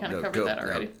lines, but we kind of covered that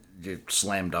already. You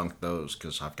slam dunk those,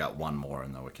 because I've got one more,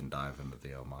 and then we can dive into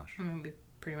the homage. I mean, we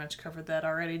pretty much covered that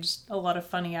already. Just a lot of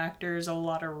funny actors, a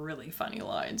lot of really funny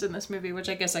lines in this movie, which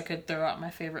I guess I could throw out my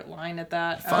favorite line at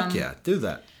that. Fuck yeah, do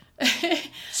that.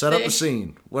 Set up the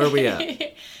scene. Where are we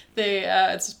at?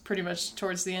 It's pretty much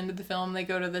towards the end of the film. They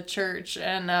go to the church,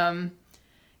 and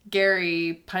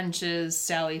Gary punches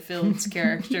Sally Field's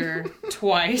character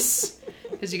twice,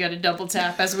 because you got to double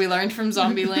tap, as we learned from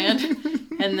Zombieland.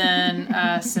 And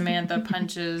then Samantha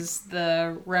punches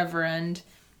the Reverend,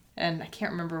 and I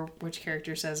can't remember which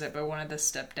character says it, but one of the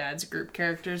stepdad's group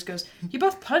characters goes, "You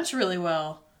both punch really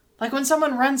well. Like when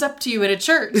someone runs up to you at a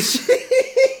church."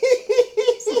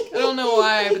 I don't know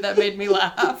why, but that made me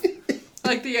laugh.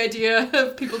 Like the idea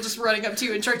of people just running up to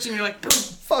you in church and you're like, boom.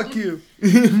 Fuck you.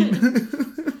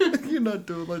 You're not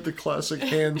doing like the classic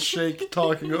handshake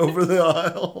talking over the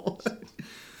aisle.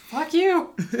 Fuck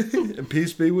you. And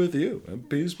peace be with you. And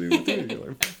peace be with you. You're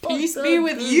like, peace be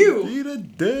with you. Eat a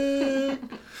dick.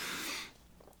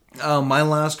 My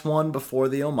last one before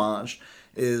the homage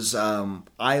is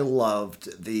I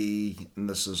loved and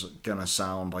this is gonna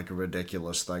sound like a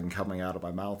ridiculous thing coming out of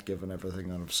my mouth given everything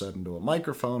that I've said into a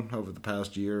microphone over the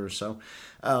past year or so,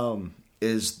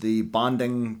 is the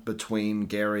bonding between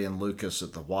Gary and Lucas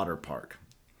at the water park.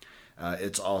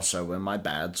 It's also in my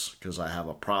bads because I have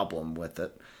a problem with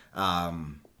it,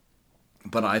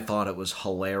 but I thought it was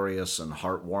hilarious and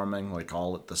heartwarming, like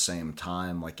all at the same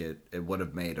time. Like it would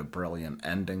have made a brilliant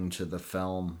ending to the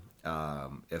film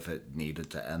if it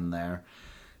needed to end there.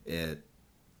 It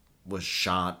was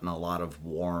shot in a lot of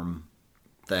warm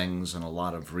things and a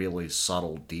lot of really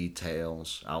subtle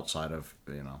details outside of,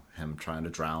 him trying to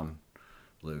drown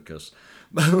Lucas.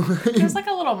 There's like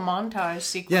a little montage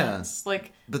sequence. Yeah,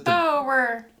 like, but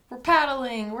we're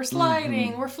paddling, we're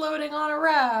sliding, we're floating on a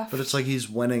raft. But it's like he's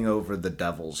winning over the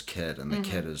devil's kid, and the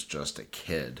kid is just a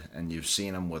kid. And you've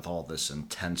seen him with all this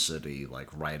intensity, like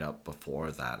right up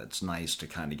before that. It's nice to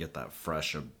kind of get that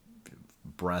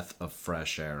breath of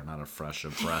fresh air, not a fresh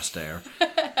of breast air.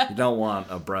 You don't want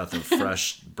a breath of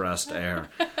fresh breast air.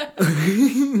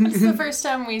 It's the first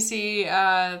time we see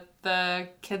the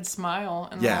kid smile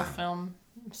in the whole film.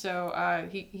 So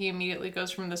he immediately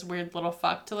goes from this weird little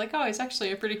fuck to like, oh, he's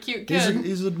actually a pretty cute kid.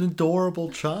 He's an adorable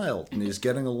child, and he's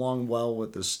getting along well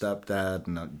with his stepdad,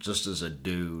 and just as a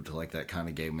dude, like that kind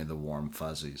of gave me the warm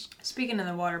fuzzies. Speaking of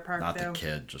the water park, Not the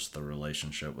kid, just the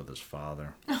relationship with his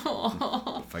father.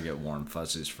 Aww. If I get warm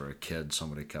fuzzies for a kid,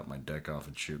 somebody cut my dick off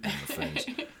and shoot me in the face.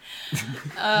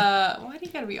 Why do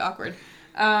you gotta be awkward?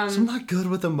 I'm not good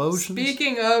with emotions.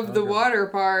 Speaking of the water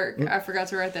park, I forgot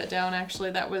to write that down,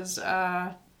 actually. That was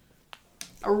a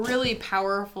really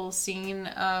powerful scene.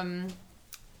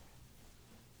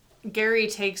 Gary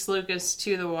takes Lucas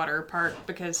to the water park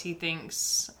because he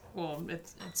thinks, well,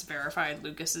 it's verified,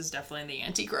 Lucas is definitely the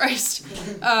Antichrist.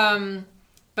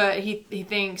 But he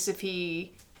thinks if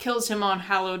he kills him on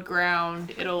hallowed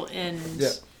ground, it'll end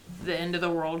the end of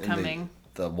the world coming.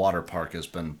 The water park has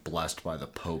been blessed by the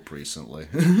Pope recently.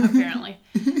 Apparently.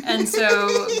 And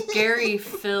so Gary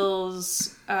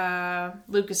fills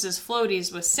Lucas's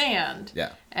floaties with sand.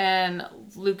 Yeah. And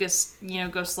Lucas,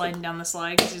 goes sliding down the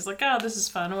slide because he's like, oh, this is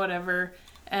fun, whatever.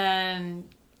 And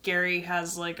Gary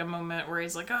has like a moment where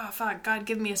he's like, oh, fuck, God,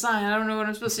 give me a sign. I don't know what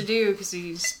I'm supposed to do because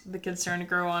the kid's starting to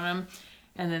grow on him.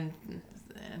 And then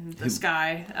in the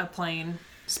sky, a plane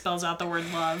spells out the word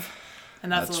love.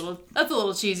 And that's a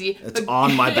little cheesy. It's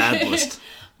on my bad list.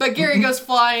 But Gary goes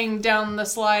flying down the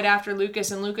slide after Lucas,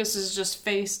 and Lucas is just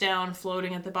face down,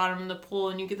 floating at the bottom of the pool,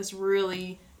 and you get this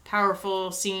really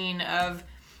powerful scene of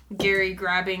Gary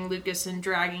grabbing Lucas and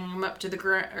dragging him up to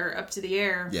the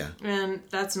air. Yeah. And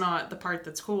that's not the part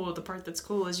that's cool. The part that's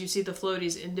cool is you see the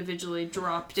floaties individually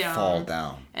drop down. Fall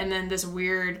down. And then this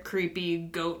weird, creepy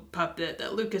goat puppet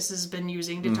that Lucas has been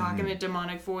using to talk in a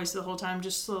demonic voice the whole time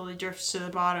just slowly drifts to the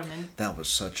bottom and that was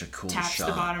such a cool taps shot.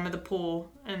 the bottom of the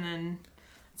pool. And then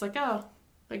it's like, oh,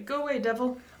 like, go away,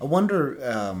 devil. I wonder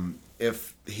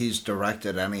if he's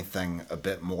directed anything a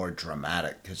bit more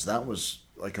dramatic, because that was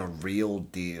like a real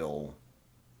deal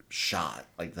shot.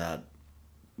 Like that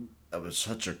was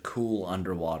such a cool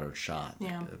underwater shot.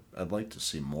 Yeah. I'd like to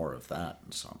see more of that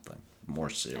in something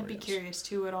more serious. I'd be curious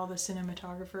too what all the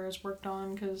cinematographer has worked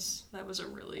on, because that was a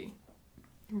really,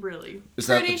 really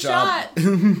pretty shot.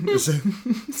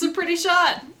 It's a pretty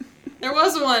shot. There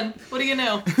was one. What do you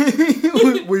know?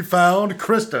 we found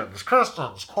Kristen's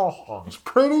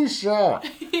pretty shot.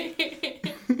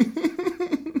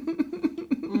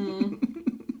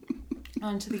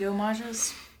 On to the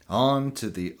homages. On to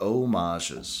the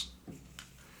homages.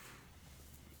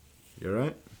 You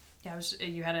alright? Yeah,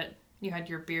 you had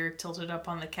your beer tilted up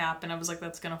on the cap, and I was like,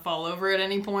 that's gonna fall over at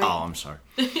any point. Oh, I'm sorry.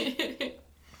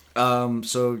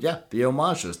 So yeah, the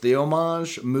homages. The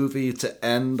homage movie to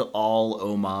end all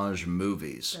homage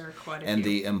movies. There are quite a and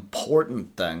few. the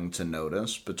important thing to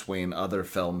notice between other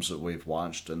films that we've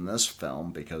watched and this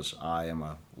film, because I am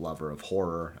a lover of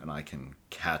horror and I can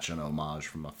catch an homage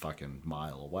from a fucking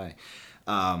mile away.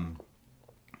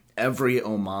 Every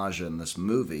homage in this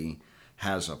movie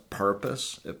has a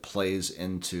purpose. It plays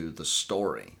into the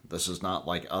story. This is not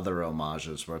like other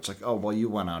homages where it's like, oh, well, you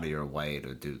went out of your way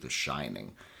to do The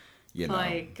Shining. You know?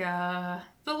 Like the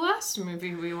last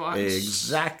movie we watched.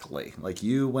 Exactly. Like,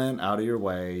 you went out of your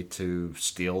way to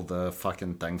steal the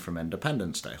fucking thing from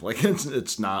Independence Day. Like,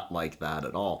 it's not like that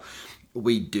at all.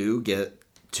 We do get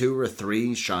 2 or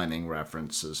 3 Shining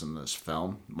references in this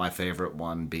film. My favorite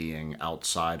one being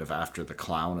outside of after the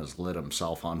clown has lit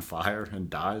himself on fire and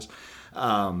dies.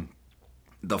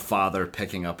 The father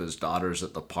picking up his daughters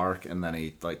at the park, and then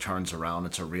he like turns around.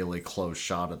 It's a really close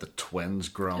shot of the twins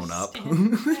grown up.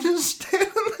 Just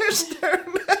standing there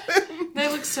staring at him.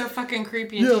 They look so fucking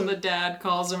creepy until the dad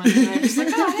calls him, and they're just like,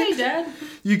 oh, hey, Dad.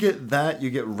 You get that. You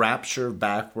get Rapture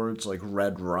backwards, like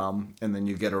Red Rum, and then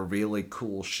you get a really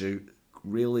cool shot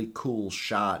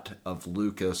of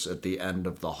Lucas at the end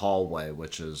of the hallway,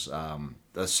 which is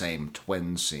the same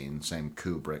twin scene, same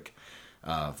Kubrick.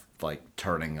 Like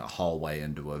turning a hallway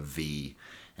into a V,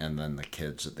 and then the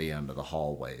kids at the end of the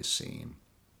hallway scene.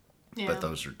 Yeah. But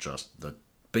those are just the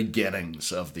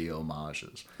beginnings of the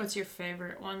homages. What's your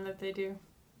favorite one that they do?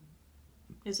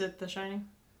 Is it The Shining?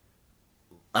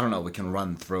 I don't know. We can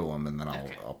run through them, and then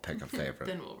Okay. I'll pick a favorite.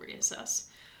 Then we'll reassess.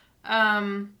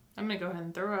 I'm gonna go ahead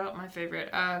and throw out my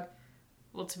favorite.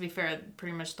 Well, to be fair,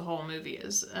 pretty much the whole movie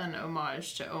is an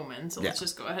homage to Omen, so let's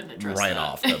just go ahead and address right that.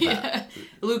 off the bat.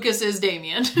 Lucas is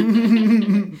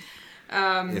Damien.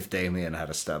 If Damien had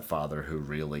a stepfather who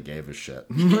really gave a shit.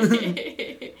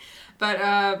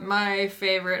 But my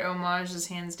favorite homage is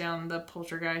hands down the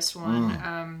Poltergeist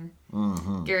one.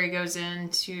 Gary goes in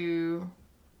to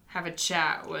have a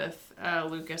chat with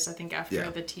Lucas, I think,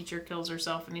 after the teacher kills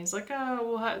herself, and he's like,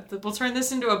 oh, we'll turn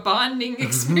this into a bonding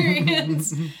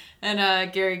experience.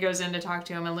 And Gary goes in to talk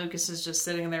to him, and Lucas is just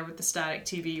sitting there with the static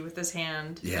TV with his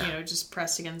hand, just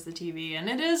pressed against the TV, and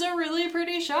it is a really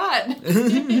pretty shot.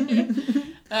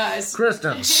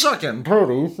 Kristen, sucking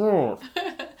pretty.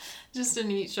 Just a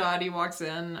neat shot. He walks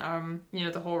in,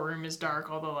 the whole room is dark,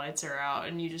 all the lights are out,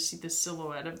 and you just see the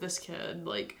silhouette of this kid,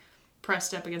 like,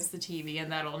 pressed up against the TV,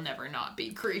 and that'll never not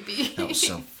be creepy. That was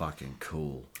so fucking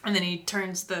cool. And then he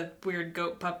turns the weird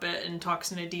goat puppet and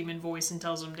talks in a demon voice and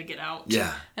tells him to get out.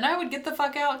 Yeah. And I would get the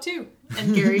fuck out, too.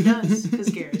 And Gary does, because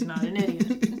Gary's not an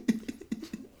idiot.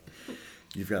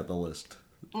 You've got the list.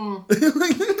 I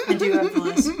do have the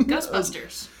list.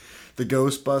 Ghostbusters. The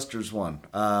Ghostbusters one,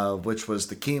 which was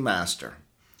the Keymaster.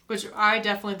 Which I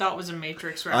definitely thought was a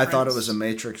Matrix reference. I thought it was a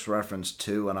Matrix reference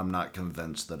too, and I'm not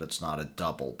convinced that it's not a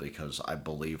double because I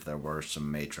believe there were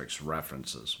some Matrix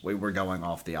references. We were going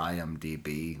off the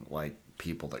IMDb, like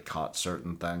people that caught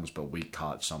certain things, but we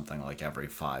caught something like every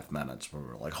 5 minutes where we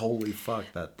were like, holy fuck,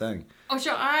 that thing. Which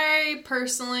I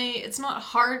personally, it's not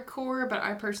hardcore, but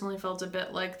I personally felt a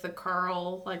bit like the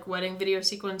Carl wedding video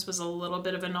sequence was a little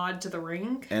bit of a nod to The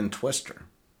Ring. And Twister.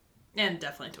 And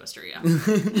definitely Twister, yeah.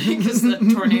 Because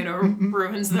the tornado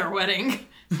ruins their wedding,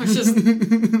 which is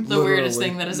the weirdest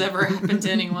thing that has ever happened to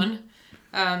anyone.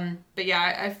 But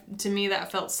yeah, to me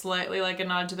that felt slightly like a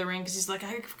nod to The Ring, because he's like,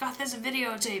 I've got this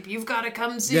videotape, you've got to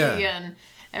come see. Yeah. And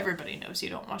everybody knows you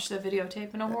don't watch the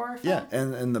videotape in a horror film. Yeah,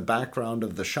 and in the background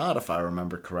of the shot, if I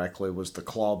remember correctly, was the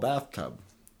claw bathtub.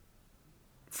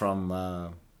 From,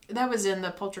 That was in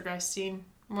the Poltergeist scene,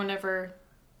 whenever...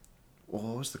 Well,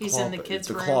 what was the He's claw? in the kid's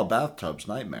the room. claw bathtub's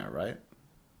nightmare, right?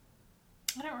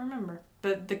 I don't remember.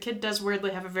 But the kid does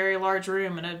weirdly have a very large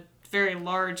room and a very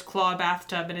large claw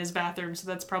bathtub in his bathroom, so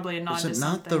that's probably a nod to something. Is it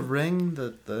not The Ring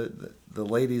that the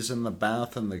ladies in the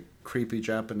bath and the creepy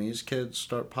Japanese kids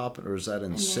start popping, or is that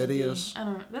Insidious? Maybe. I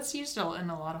don't know. That's used in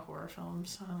a lot of horror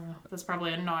films. I don't know. That's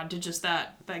probably a nod to just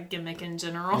that gimmick in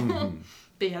general.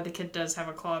 But yeah, the kid does have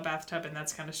a claw bathtub, and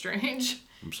that's kind of strange.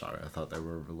 I'm sorry, I thought they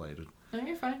were related. No,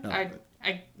 you're fine. No.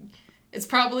 It's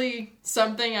probably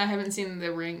something I haven't seen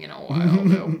The Ring in a while,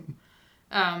 though.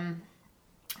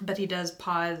 But he does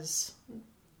pause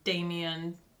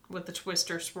Damien with the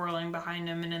Twister swirling behind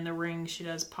him, and in The Ring, she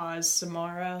does pause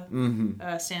Samara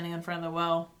standing in front of the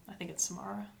well. I think it's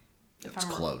Samara. It's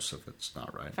close if it's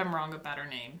not right. If I'm wrong about her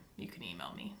name, you can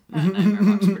email me at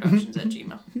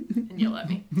nightmareboxproductions@gmail and yell at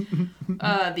me.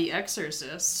 The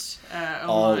Exorcist.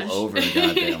 All homage. over the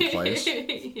goddamn place.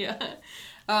 Yeah.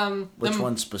 Which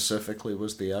one specifically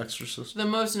was The Exorcist? The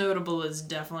most notable is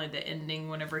definitely the ending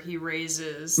whenever he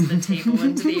raises the table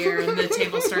into the air and the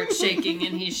table starts shaking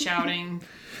and he's shouting,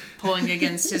 pulling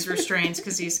against his restraints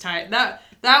because he's tight. That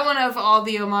one of all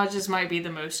the homages might be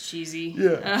the most cheesy.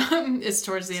 Yeah. It's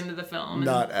towards the end of the film.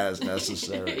 Not as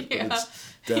necessary. Yeah.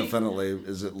 It's definitely,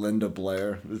 is it Linda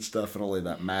Blair? It's definitely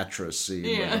that mattress scene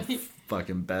where the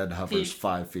fucking bed hovers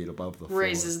 5 feet above the floor.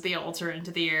 Raises the altar into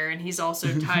the air, and he's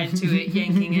also tied to it,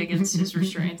 yanking against his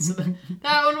restraints. So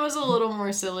that one was a little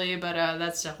more silly, but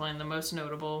that's definitely the most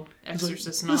notable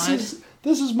Exorcist nod.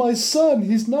 This is my son.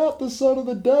 He's not the son of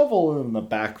the devil. And in the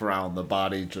background, the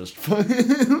body just...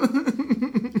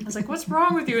 I was like, what's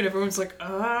wrong with you? And everyone's like,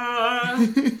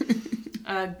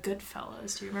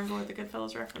 Goodfellas. Do you remember what the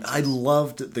Goodfellas reference is? I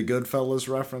loved the Goodfellas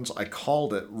reference. I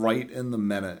called it right in the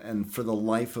minute, and for the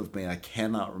life of me, I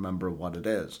cannot remember what it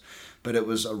is. But it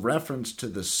was a reference to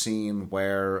the scene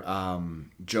where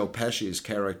Joe Pesci's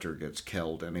character gets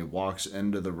killed, and he walks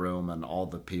into the room, and all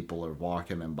the people are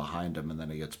walking in behind him, and then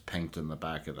he gets pinked in the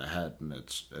back of the head, and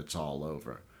it's all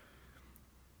over.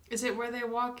 Is it where they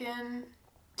walk in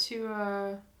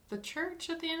to the church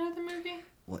at the end of the movie?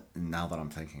 What, now that I'm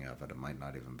thinking of it, it might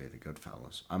not even be the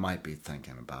Goodfellas. I might be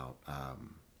thinking about...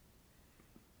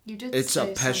 You did. It's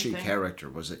say a Pesci something. character.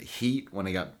 Was it Heat when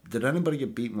he got... Did anybody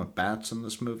get beaten with bats in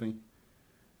this movie?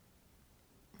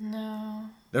 No.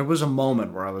 There was a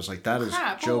moment where I was like, that is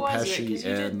Crap, Joe what was it? Pesci 'Cause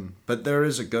you did- But there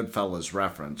is a Goodfellas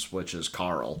reference, which is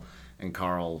Carl. And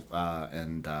Carl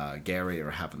and Gary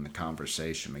are having the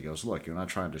conversation. He goes, look, you're not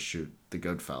trying to shoot the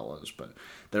Goodfellas, but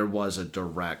there was a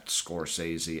direct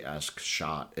Scorsese-esque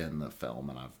shot in the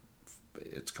film, and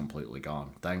it's completely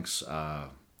gone. Thanks,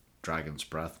 Dragon's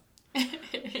Breath.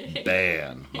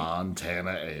 Ban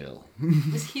Montana Ale.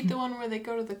 Is he the one where they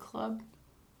go to the club?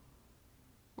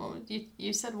 Well,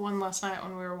 you said one last night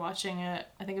when we were watching it.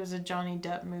 I think it was a Johnny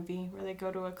Depp movie where they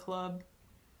go to a club.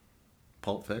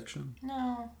 Pulp Fiction?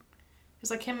 No. It's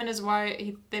like him and his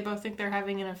wife, they both think they're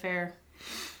having an affair.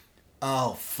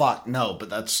 Oh, fuck, no,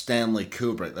 but that's Stanley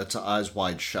Kubrick. That's Eyes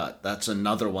Wide Shut. That's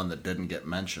another one that didn't get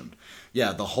mentioned.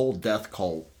 Yeah, the whole death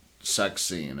cult sex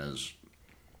scene is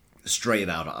straight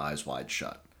out of Eyes Wide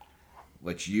Shut,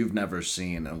 which you've never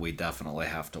seen, and we definitely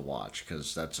have to watch,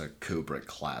 because that's a Kubrick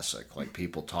classic. Like,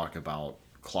 people talk about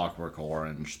Clockwork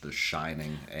Orange, The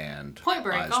Shining, and Point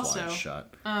Break Eyes also. Wide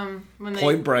Shut. When they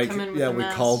Point Break, come in with yeah, the we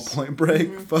masks. called Point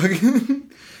Break.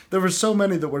 Fucking, there were so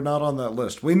many that were not on that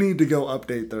list. We need to go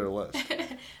update their list.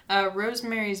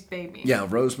 Rosemary's Baby. Yeah,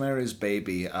 Rosemary's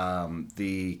Baby.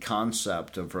 The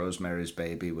concept of Rosemary's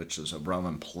Baby, which is a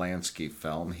Roman Polanski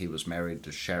film. He was married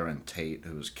to Sharon Tate,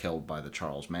 who was killed by the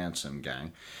Charles Manson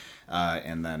gang.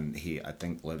 And then he, I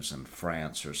think, lives in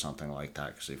France or something like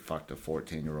that because he fucked a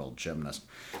 14-year-old gymnast.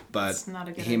 But not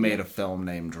a good he idea. made a film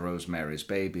named Rosemary's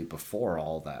Baby before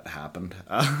all that happened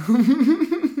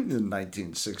in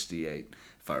 1968,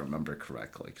 if I remember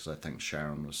correctly, because I think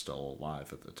Sharon was still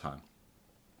alive at the time.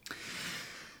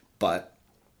 But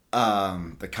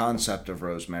the concept of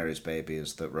Rosemary's Baby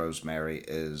is that Rosemary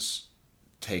is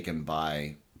taken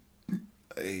by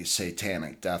a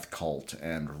satanic death cult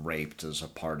and raped as a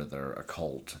part of their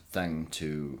occult thing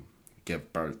to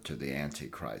give birth to the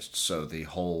Antichrist. So the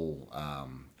whole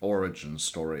origin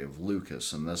story of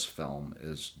Lucas in this film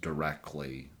is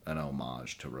directly an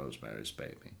homage to Rosemary's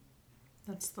Baby.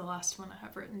 That's the last one I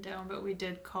have written down, but we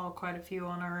did call quite a few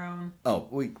on our own. Oh,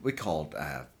 we called...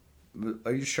 are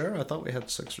you sure? I thought we had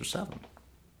 6 or 7.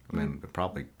 I mean, we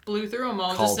probably Blew through them all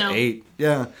just called now. 8.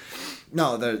 Yeah.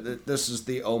 No, this is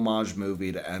the homage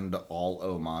movie to end all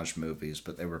homage movies,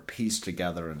 but they were pieced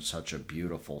together in such a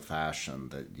beautiful fashion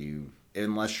that you,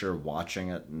 unless you're watching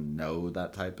it and know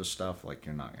that type of stuff, like,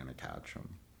 you're not going to catch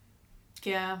them.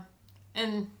 Yeah.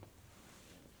 And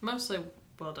mostly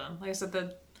well done. Like I said,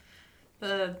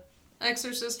 the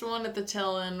Exorcist one at the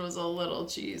tail end was a little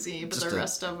cheesy, but the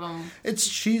rest of them... It's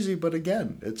cheesy, but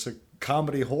again, it's a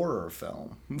comedy horror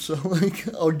film. So, like,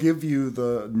 I'll give you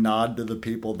the nod to the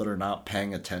people that are not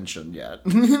paying attention yet.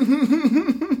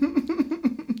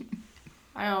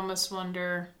 I almost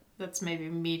wonder, that's maybe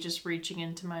me just reaching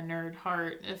into my nerd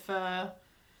heart, if the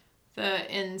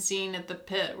end scene at the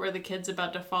pit where the kid's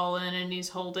about to fall in and he's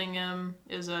holding him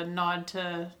is a nod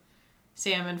to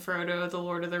Sam and Frodo, the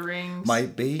Lord of the Rings.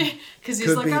 Might be. Because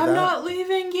he's like, I'm not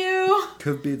leaving you.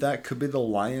 Could be that. Could be the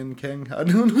Lion King. I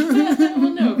don't know.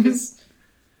 Well, no, because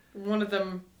one of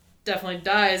them definitely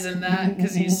dies in that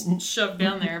because he's shoved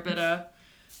down there. But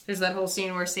there's that whole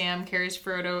scene where Sam carries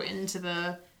Frodo into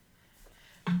the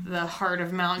heart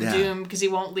of Mount Doom because he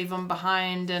won't leave him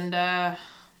behind. And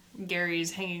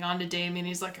Gary's hanging on to Damien.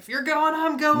 He's like, if you're going,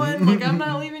 I'm going. Like, I'm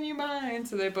not leaving you behind.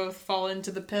 So they both fall into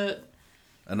the pit.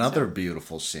 Another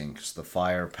beautiful scene, because the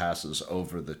fire passes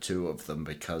over the two of them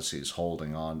because he's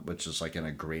holding on, which is like an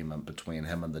agreement between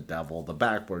him and the devil. The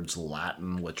backwards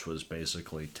Latin, which was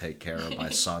basically take care of my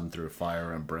son through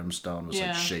fire and brimstone, was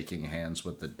like shaking hands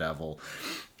with the devil.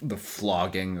 The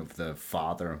flogging of the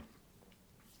father.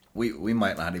 We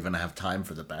might not even have time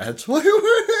for the bads.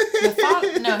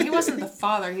 No, he wasn't the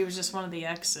father. He was just one of the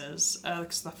exes.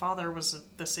 Because the father was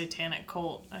the satanic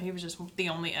cult. He was just the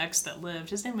only ex that lived.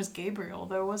 His name was Gabriel,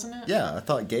 though, wasn't it? Yeah, I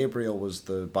thought Gabriel was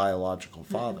the biological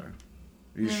father.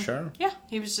 Are you sure? Yeah,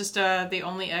 he was just the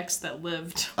only ex that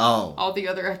lived. Oh, all the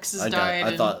other exes died.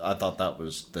 I thought that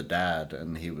was the dad,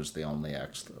 and he was the only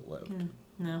ex that lived.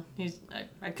 No,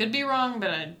 I could be wrong,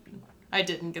 but I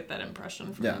didn't get that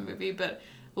impression from the movie. But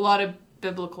a lot of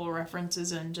biblical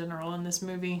references in general in this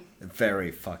movie.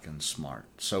 Very fucking smart.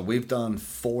 So we've done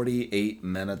 48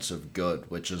 minutes of good,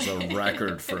 which is a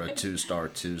record for a 2-Star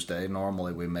Tuesday.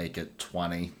 Normally we make it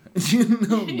 20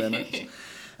 minutes.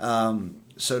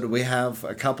 So do we have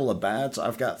a couple of bads?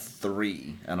 I've got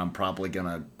 3, and I'm probably going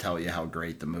to tell you how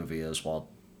great the movie is while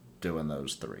doing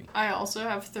those 3. I also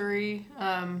have 3,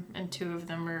 and 2 of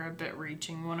them are a bit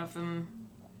reaching. One of them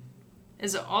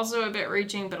is also a bit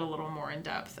reaching, but a little more in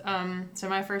depth. So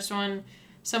my first one,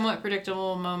 somewhat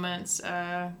predictable moments.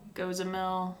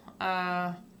 Gozamel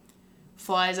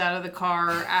flies out of the car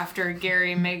after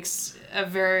Gary makes a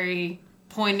very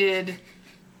pointed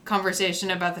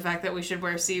conversation about the fact that we should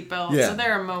wear seatbelts. Yeah. So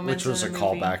there are moments Which was in a the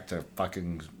movie. callback to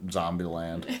fucking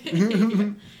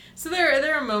Zombieland. So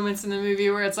there are moments in the movie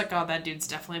where it's like, oh, that dude's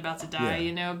definitely about to die, Yeah.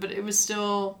 you know? But it was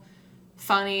still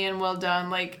funny and well done.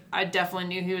 Like, I definitely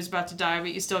knew he was about to die,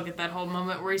 but you still get that whole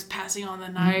moment where he's passing on the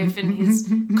knife and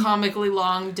his comically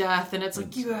long death, and it's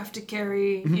like, you have to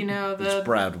carry, you know, the... It's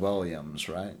Brad Williams,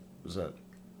 right? Is that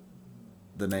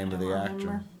the name of the actor?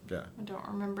 remember. Yeah. I don't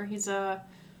remember. He's a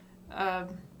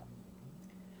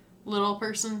little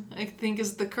person, I think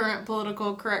is the current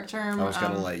political correct term. I was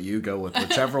going to let you go with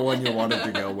whichever one you wanted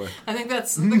to go with. I think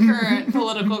that's the current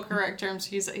political correct term. So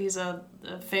he's a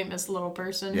famous little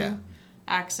person Yeah. who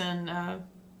acts in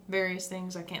various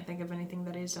things. I can't think of anything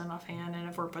that he's done offhand, and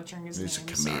if we're butchering his He's name,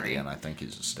 a sorry. comedian. I think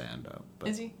he's a stand-up. But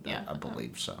Is he? Yeah. I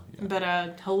believe so. Yeah. But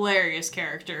a hilarious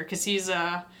character, because he's,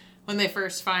 when they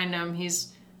first find him,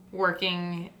 he's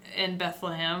working in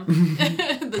Bethlehem,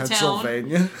 the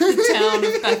Pennsylvania. town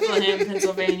of Bethlehem,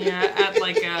 Pennsylvania, at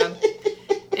like a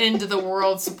end of the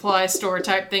world supply store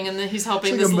type thing, and then he's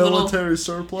helping It's like this a little... military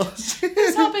surplus.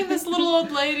 He's helping this little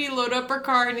old lady load up her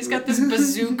car, and he's got this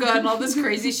bazooka and all this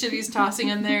crazy shit he's tossing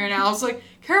in there, and Al's like,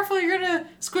 careful, you're gonna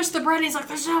squish the bread. And he's like,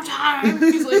 there's no time.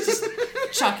 He's like just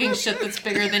chucking shit that's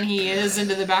bigger than he is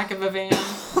into the back of a van.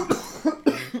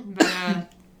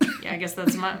 But, yeah, I guess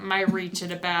that's my reach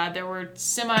at a bad. There were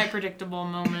semi-predictable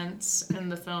moments in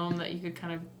the film that you could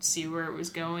kind of see where it was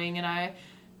going, and I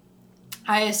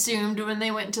assumed when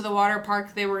they went to the water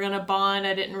park they were going to bond.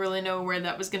 I didn't really know where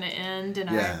that was going to end, and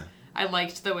Yeah. I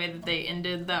liked the way that they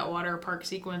ended that water park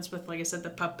sequence with, like I said, the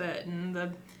puppet and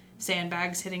the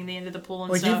sandbags hitting the end of the pool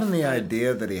and Like, stuff. even the but-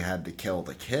 idea that he had to kill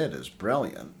the kid is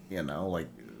brilliant, you know? Like,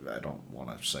 I don't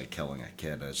want to say killing a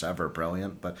kid is ever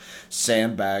brilliant, but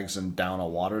sandbags and down a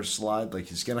water slide, like,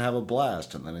 he's going to have a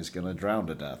blast, and then he's going to drown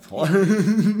to death.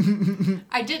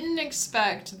 I didn't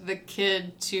expect the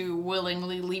kid to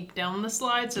willingly leap down the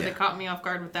slide, so they Yeah. caught me off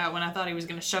guard with that when I thought he was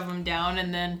going to shove him down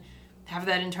and then have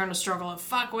that internal struggle of,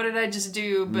 fuck, what did I just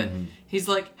do? But he's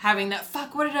like having that,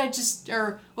 fuck, what did I just,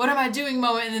 or what am I doing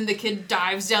moment? And then the kid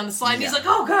dives down the slide and he's Yeah. like,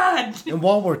 oh God. And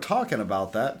while we're talking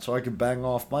about that, so I can bang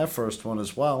off my first one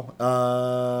as well.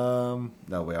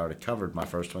 No, we already covered my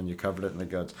first one. You covered it in the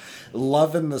goods.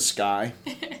 Love in the Sky.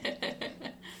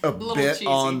 A Little bit cheesy.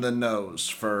 on the nose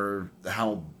for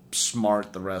how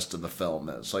smart the rest of the film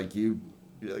is. Like,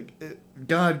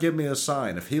 God, give me a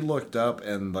sign. If he looked up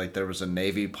and, like, there was a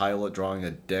Navy pilot drawing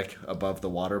a dick above the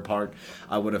water park,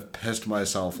 I would have pissed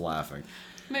myself laughing.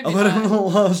 Maybe I would have not.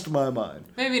 lost my mind.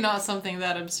 Maybe not something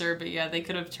that absurd, but yeah, they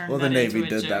could have turned Well, that the Navy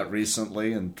into a did joke. that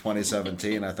recently in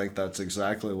 2017. I think that's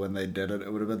exactly when they did it.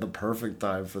 It would have been the perfect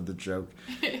time for the joke.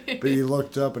 But he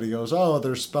looked up and he goes, oh,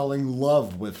 they're spelling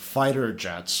love with fighter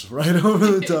jets right over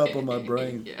the top of my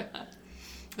brain. Yeah.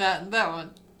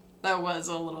 That was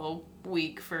a little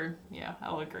weak for, yeah,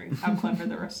 I'll agree, how clever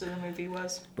the rest of the movie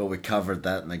was. But we covered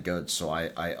that in the goods, so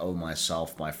I owe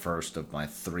myself my first of my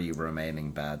 3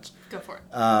 remaining bads. Go for it.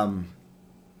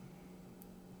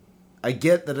 I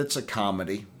get that it's a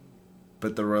comedy,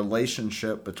 but the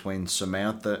relationship between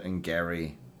Samantha and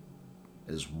Gary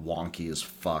is wonky as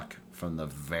fuck from the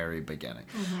very beginning.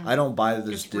 I don't buy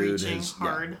this Just dude reaching is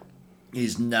hard.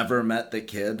 he's never met the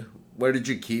kid. Where did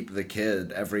you keep the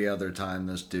kid every other time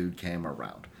this dude came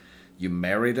around? You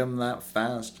married him that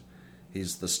fast?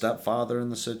 He's the stepfather in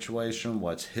the situation.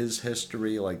 What's his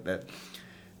history? Like that.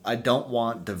 I don't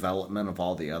want development of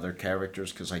all the other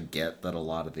characters because I get that a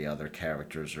lot of the other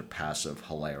characters are passive,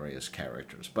 hilarious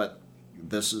characters. But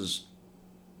this is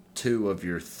 2 of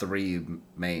your 3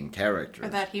 main characters. Or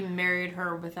that he married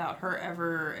her without her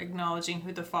ever acknowledging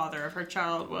who the father of her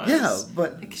child was. Yeah,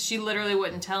 but Like, she literally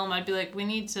wouldn't tell him. I'd be like, we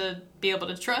need to be able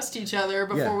to trust each other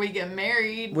before Yeah. we get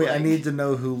married. wait, I Like, need to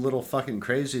know who little fucking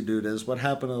crazy dude is. What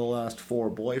happened to the last 4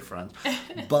 boyfriends?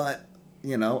 But,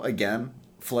 you know, again,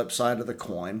 flip side of the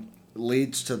coin,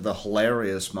 leads to the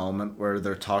hilarious moment where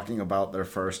they're talking about their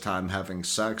first time having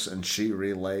sex and she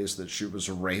relays that she was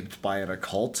raped by an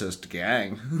occultist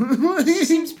gang. She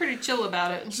seems pretty chill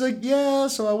about it. She's like, yeah,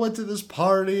 so I went to this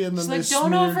party and then She's they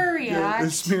like, "Don't smeared, overreact." they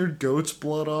smeared goat's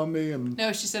blood on me and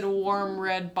No, she said warm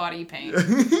red body paint.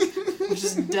 Which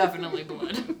is definitely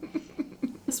blood.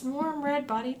 This warm red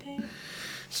body paint?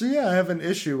 so yeah, I have an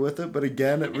issue with it, but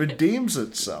again, it redeems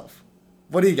itself.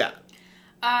 What do you got?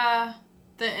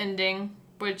 The ending,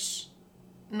 which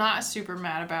not super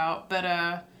mad about,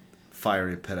 but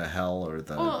Fiery Pit of Hell or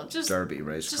the well, just Derby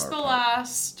race just car the part?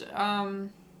 last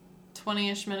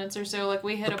 20-ish minutes or so, like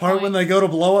we hit The a part point. when they go to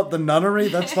blow up the nunnery?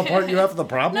 That's the part you have the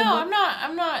problem No, with?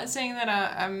 I'm not saying that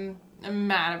I'm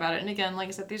mad about it. And again, like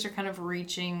I said, these are kind of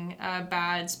reaching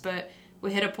bads, but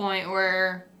we hit a point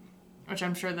where which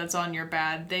I'm sure that's on your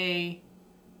bad, they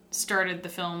started the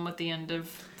film with the end of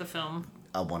the film.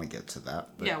 I want to get to that,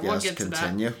 but yeah, yes, we'll get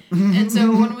continue. to that. And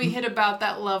so when we hit about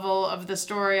that level of the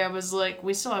story, I was like,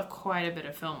 we still have quite a bit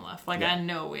of film left. Like, I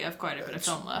know we have quite a bit of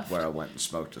film left. Where I went and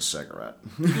smoked a cigarette.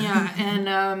 Yeah,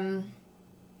 and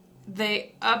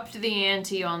they upped the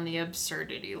ante on the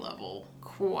absurdity level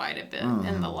quite a bit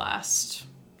in the last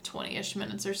 20-ish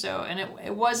minutes or so. And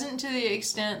it wasn't to the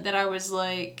extent that I was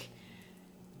like,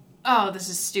 oh, this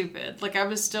is stupid. Like, I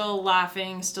was still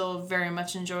laughing, still very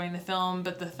much enjoying the film,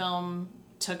 but the film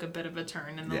took a bit of a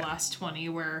turn in the last 20,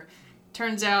 where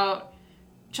turns out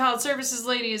child services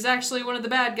lady is actually one of the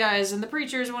bad guys, and the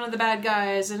preacher is one of the bad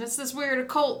guys, and it's this weird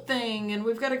occult thing, and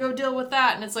we've got to go deal with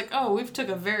that. And it's like, oh, we've took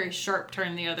a very sharp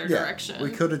turn the other direction.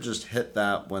 We could have just hit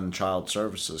that when child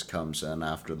services comes in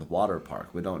after the water park.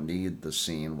 We don't need the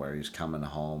scene where he's coming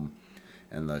home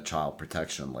and the child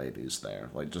protection lady's there.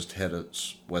 Like, just hit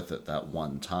us with it that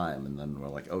one time, and then we're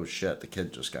like, oh shit, the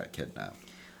kid just got kidnapped.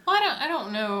 Well, I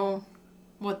don't know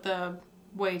what the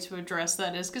way to address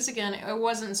that is, because again, it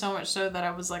wasn't so much so that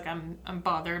I was like, I'm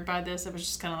bothered by this. It was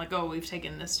just kind of like, oh, we've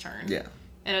taken this turn. Yeah.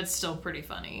 And it's still pretty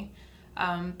funny.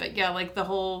 But yeah, like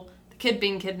the kid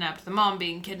being kidnapped, the mom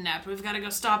being kidnapped, we've got to go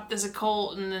stop this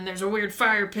occult, and then there's a weird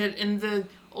fire pit in the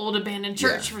old abandoned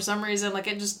church for some reason. Like,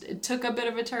 it took a bit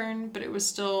of a turn, but it was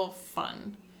still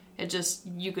fun. It just,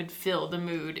 you could feel the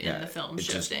mood in the film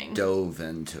shifting. Just dove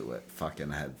into it fucking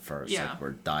head first. Yeah. Like,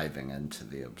 we're diving into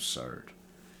the absurd.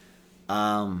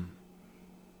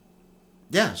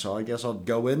 So I guess I'll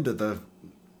go into the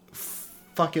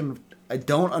fucking... I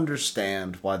don't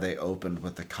understand why they opened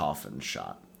with the coffin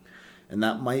shot. And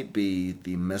that might be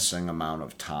the missing amount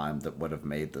of time that would have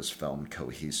made this film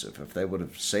cohesive. If they would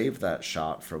have saved that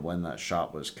shot for when that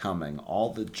shot was coming,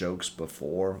 all the jokes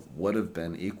before would have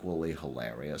been equally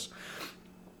hilarious.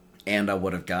 And I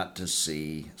would have got to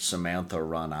see Samantha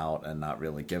run out and not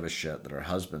really give a shit that her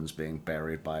husband's being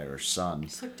buried by her son.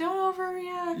 It's like, don't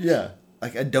overreact. Yeah.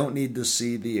 Like, I don't need to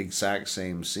see the exact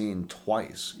same scene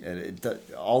twice.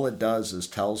 All it does is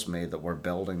tells me that we're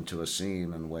building to a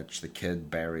scene in which the kid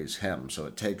buries him, so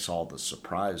it takes all the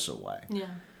surprise away. Yeah.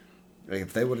 Like,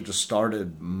 if they would have just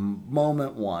started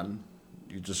moment one,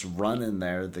 you just run in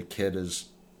there, the kid has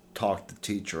talked the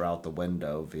teacher out the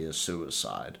window via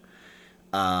suicide,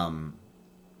 and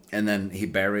then he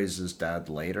buries his dad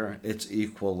later, it's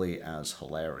equally as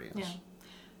hilarious. Yeah.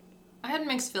 I had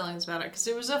mixed feelings about it, because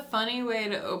it was a funny way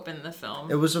to open the film.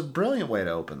 It was a brilliant way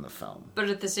to open the film. But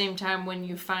at the same time, when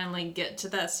you finally get to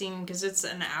that scene, because it's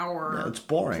an hour, yeah, it's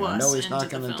boring. I know he's not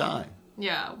going to die.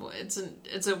 Yeah, well, it's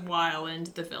a while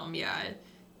into the film. Yeah,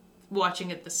 watching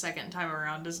it the second time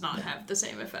around does not have the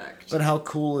same effect. But how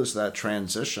cool is that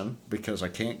transition? Because I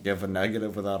can't give a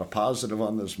negative without a positive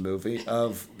on this movie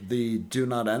of the "do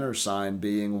not enter" sign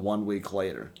being 1 week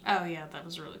later. Oh yeah, that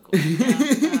was really cool.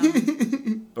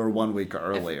 Yeah, or 1 week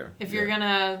earlier. If you're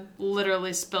gonna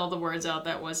literally spell the words out,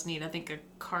 that was neat. I think a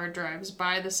car drives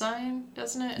by the sign,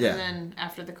 doesn't it? Yeah. And then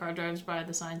after the car drives by,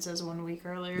 the sign says 1 week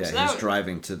earlier. Yeah, so he's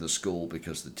driving to the school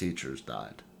because the teachers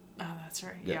died. Oh, that's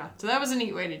right. Yeah. So that was a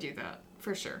neat way to do that,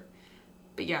 for sure.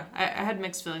 But yeah, I had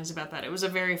mixed feelings about that. It was a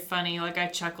very funny, like, I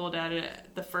chuckled at it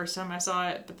the first time I saw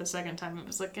it, but the second time it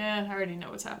was like, I already know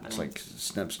what's happening. It's like,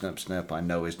 snip, snip, snip, I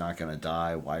know he's not going to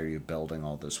die. Why are you building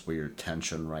all this weird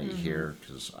tension right here?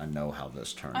 Because I know how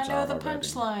this turns out. I know the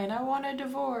punchline. I want a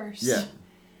divorce. Yeah.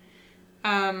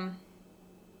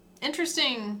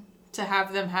 Interesting to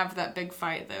have them have that big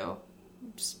fight, though.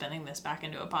 Spinning this back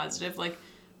into a positive, like,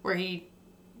 where he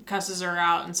cusses her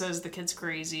out and says the kid's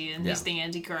crazy and he's the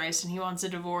Antichrist and he wants a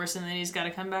divorce, and then he's got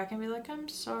to come back and be like, I'm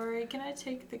sorry, can I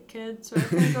take the kid so I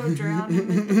can go drown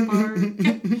him in the park?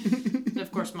 And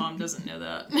of course Mom doesn't know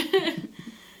that.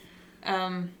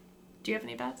 Do you have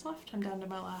any bads left? I'm down to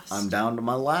my last. I'm down to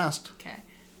my last. Okay.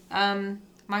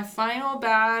 My final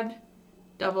bad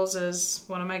doubles as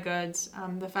one of my goods.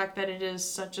 The fact that it is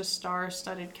such a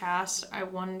star-studded cast, I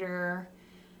wonder,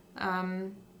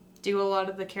 do a lot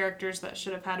of the characters that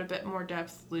should have had a bit more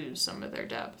depth lose some of their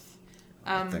depth?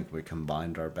 I think we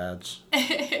combined our bads.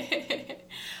 There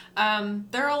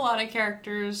are a lot of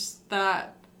characters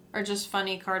that are just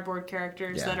funny cardboard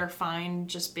characters that are fine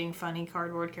just being funny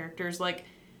cardboard characters. Like,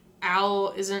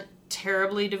 Al isn't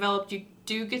terribly developed. You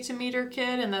do get to meet her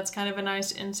kid, and that's kind of a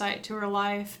nice insight to her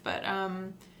life, but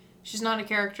she's not a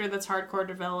character that's hardcore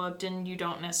developed, and you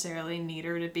don't necessarily need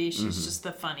her to be. She's just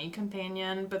the funny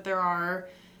companion. But there are,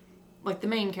 like, the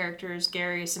main characters,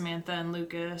 Gary, Samantha, and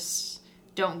Lucas,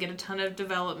 don't get a ton of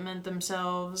development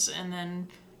themselves, and then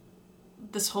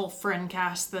this whole friend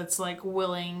cast that's, like,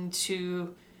 willing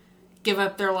to give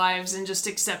up their lives and just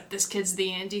accept this kid's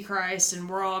the Antichrist, and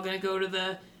we're all going to go to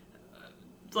the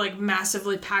like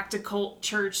massively packed occult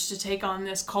church to take on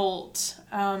this cult,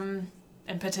 and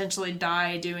potentially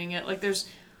die doing it. Like, there's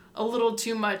a little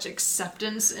too much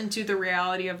acceptance into the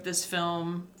reality of this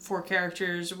film for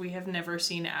characters we have never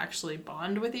seen actually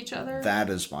bond with each other. That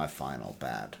is my final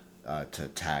bad, to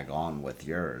tag on with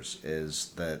yours,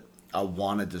 is that I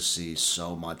wanted to see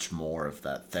so much more of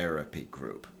that therapy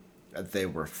group. They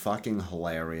were fucking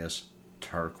hilarious.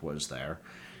 Turk was there.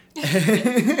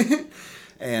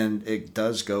 And it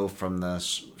does go from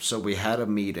this. So we had a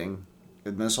meeting,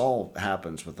 and this all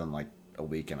happens within like a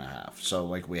week and a half. So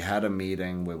like we had a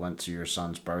meeting, we went to your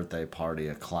son's birthday party,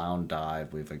 a clown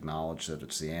died, we've acknowledged that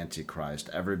it's the Antichrist,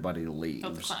 everybody leaves.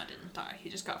 Oh, the clown didn't die. He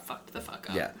just got fucked the fuck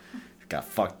up. Yeah, got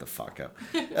fucked the fuck up.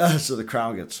 So the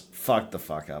clown gets fucked the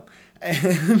fuck up.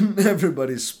 And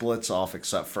everybody splits off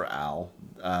except for Al.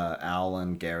 Al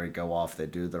and Gary go off, they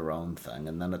do their own thing.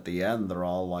 And then at the end, they're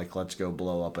all like, let's go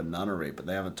blow up a nunnery. But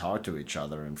they haven't talked to each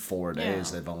other in 4 days.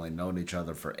 Yeah. They've only known each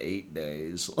other for 8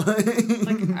 days.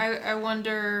 Like, I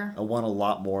wonder... I want a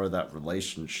lot more of that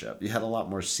relationship. You had a lot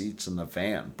more seats in the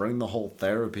van. Bring the whole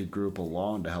therapy group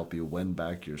along to help you win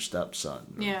back your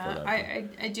stepson. Yeah,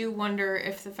 I do wonder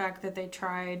if the fact that they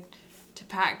tried to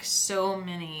pack so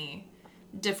many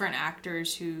different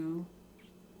actors who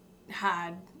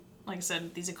had, like I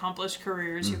said, these accomplished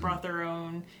careers, who brought their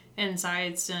own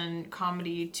insights and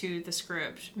comedy to the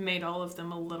script, made all of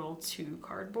them a little too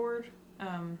cardboard.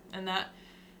 And that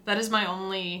is my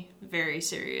only very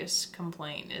serious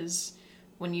complaint, is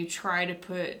when you try to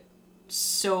put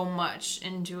so much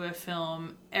into a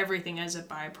film, everything as a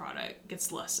byproduct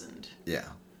gets lessened. Yeah.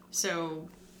 So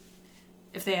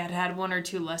if they had had 1 or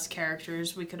 2 less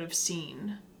characters, we could have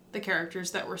seen the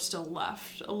characters that were still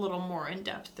left a little more in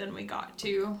depth than we got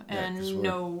to, and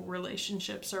no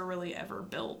relationships are really ever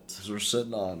built. Because we're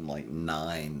sitting on like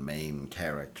 9 main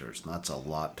characters, and that's a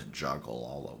lot to juggle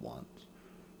all at once.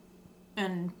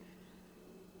 And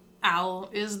Al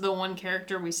is the one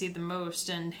character we see the most,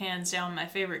 and hands down my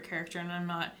favorite character, and I'm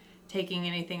not taking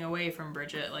anything away from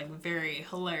Bridget. Like, very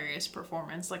hilarious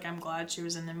performance. Like, I'm glad she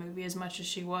was in the movie as much as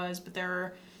she was, but there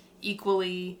are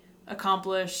equally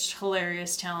accomplished,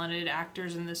 hilarious, talented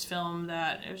actors in this film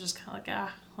that it was just kind of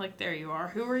like, there you are.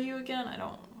 Who are you again?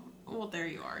 Well, there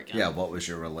you are again. Yeah, what was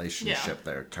your relationship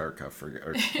there, Turk? I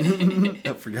forgot.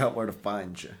 I forgot where to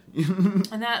find you.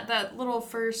 And that little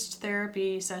first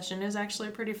therapy session is actually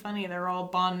pretty funny. They're all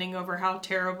bonding over how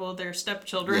terrible their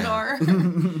stepchildren are.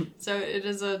 So it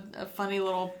is a funny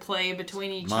little play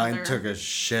between each other. Mine took a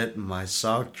shit in my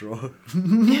sock drawer.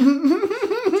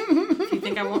 If you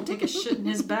think I won't take a shit in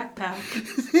his backpack.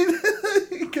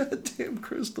 Goddamn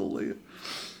Crystal Leah.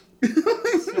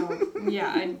 So,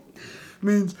 yeah,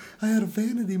 means I had a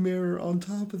vanity mirror on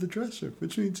top of the dresser,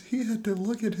 which means he had to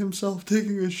look at himself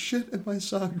taking a shit in my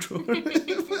sock drawer.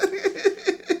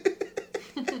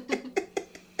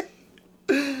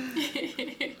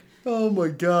 Oh my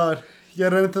god. You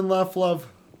got anything left, love?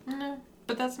 No,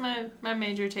 but that's my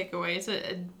major takeaway. It's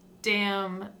a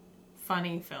damn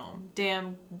funny film.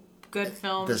 Damn good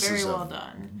film. This very is well a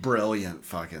done. Brilliant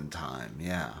fucking time,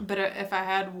 yeah. But if I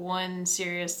had one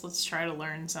serious let's try to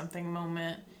learn something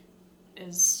moment,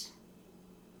 is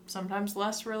sometimes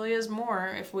less really is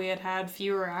more. If we had had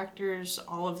fewer actors,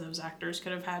 all of those actors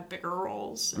could have had bigger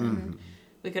roles, and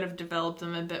we could have developed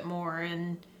them a bit more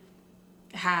and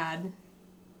had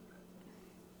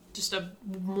just a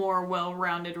more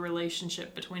well-rounded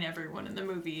relationship between everyone in the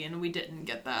movie, and we didn't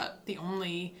get that. The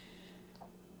only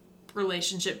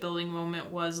relationship building moment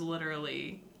was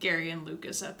literally Gary and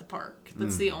Lucas at the park.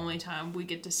 That's the only time we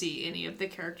get to see any of the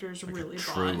characters like really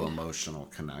bond. True emotional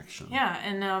connection. Yeah,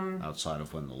 and outside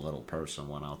of when the little person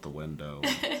went out the window,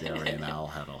 Gary and Al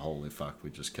had a holy fuck, we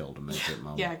just killed a midget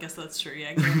moment. Yeah, I guess that's true.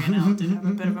 Yeah, Gary and Al did have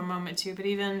a bit of a moment too, but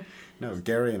even... No,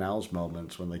 Gary and Al's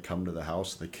moments when they come to the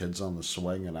house, the kid's on the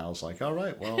swing, and Al's like, all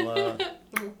right, well,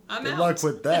 I'm good out. luck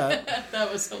with that.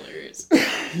 That was hilarious.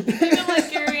 Even like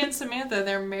Gary and Samantha,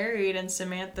 they're married, and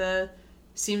Samantha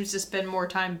seems to spend more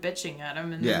time bitching at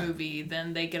him in the movie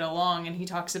than they get along, and he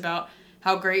talks about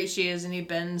how great she is, and he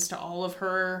bends to all of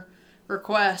her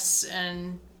requests,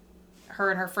 and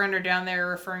her friend are down there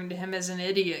referring to him as an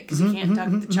idiot because he can't tuck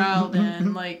the child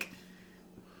in. Like,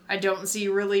 I don't see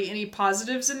really any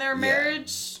positives in their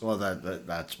marriage. Well,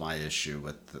 that's my issue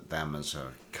with them as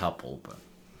a couple, but...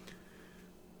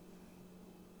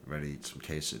 Ready to eat some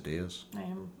quesadillas? I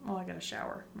am. Well, I got a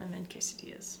shower and then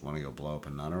quesadillas. Want to go blow up a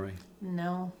nunnery?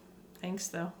 No. Thanks,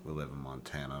 though. We live in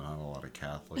Montana, not a lot of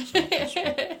Catholics out this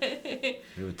way.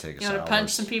 It would take us You want hours. to punch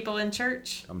some people in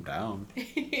church? I'm down.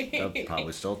 That would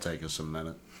probably still take us a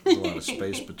minute. There's a lot of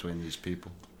space between these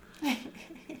people.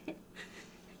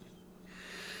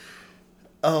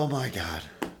 Oh my god.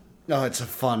 No, it's a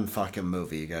fun fucking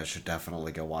movie. You guys should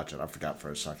definitely go watch it. I forgot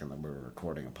for a second that we were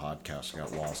recording a podcast. I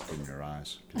got lost in your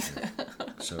eyes.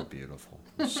 So beautiful.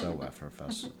 So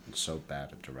effervescent. And so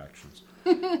bad at directions.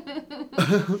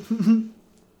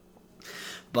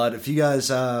 But if you guys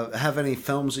have any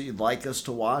films that you'd like us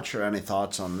to watch or any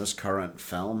thoughts on this current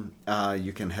film,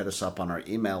 you can hit us up on our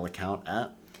email account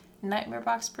at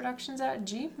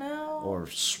nightmareboxproductions@gmail. or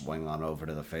swing on over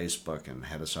to the Facebook and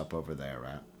hit us up over there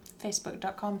at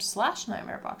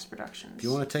Facebook.com/nightmareboxproductions. If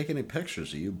you want to take any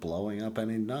pictures of you blowing up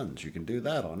any nuns, you can do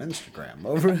that on Instagram.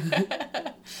 Over.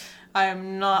 I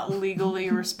am not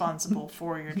legally responsible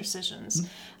for your decisions.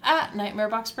 At Nightmare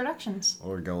Box Productions.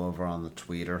 Or go over on the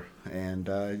Twitter, and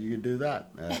you can do that.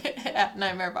 At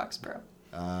Nightmare Box Bro.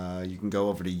 You can go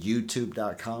over to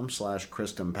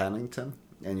youtube.com/Kristen Pennington,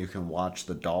 and you can watch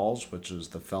The Dolls, which is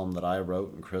the film that I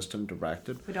wrote and Kristen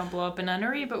directed. We don't blow up a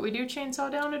nunnery, but we do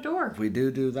chainsaw down a door. We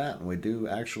do that, and we do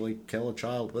actually kill a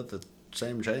child with the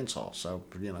same chainsaw, so,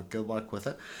 good luck with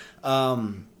it.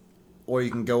 Or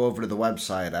you can go over to the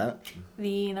website at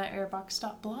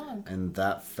thenightmarebox.blog. And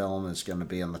that film is going to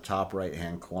be in the top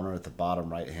right-hand corner. At the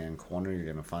bottom right-hand corner, you're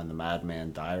going to find the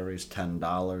Madman Diaries,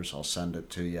 $10. I'll send it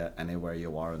to you anywhere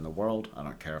you are in the world. I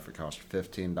don't care if it costs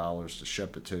 $15 to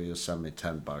ship it to you. Send me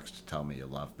 $10 to tell me you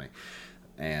love me.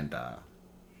 And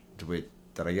did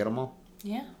I get them all?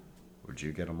 Yeah. Would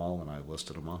you get them all when I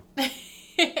listed them all?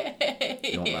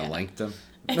 You want my LinkedIn?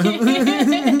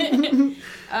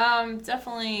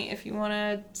 Definitely, if you want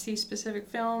to see specific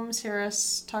films, hear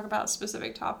us talk about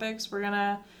specific topics, we're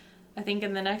gonna, I think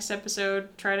in the next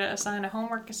episode, try to assign a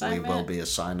homework assignment. We will be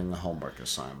assigning a homework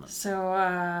assignment. So,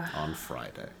 on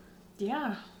Friday.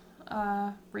 Yeah.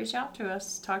 Reach out to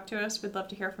us. Talk to us. We'd love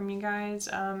to hear from you guys.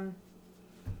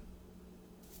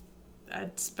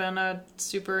 It's been a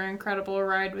super incredible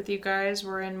ride with you guys.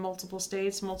 We're in multiple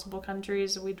states, multiple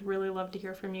countries. We'd really love to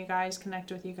hear from you guys,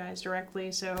 connect with you guys directly.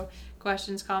 So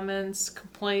questions, comments,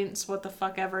 complaints, what the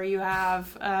fuck ever you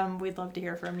have, we'd love to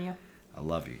hear from you. I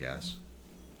love you guys.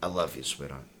 I love you,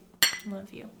 sweetheart.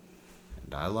 Love you.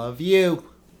 And I love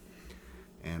you.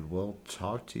 And we'll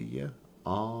talk to you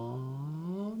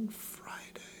on Friday.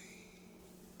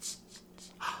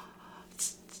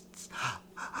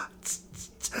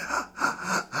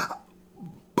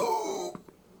 Boom!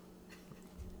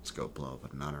 Let's go blow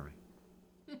up a nunnery.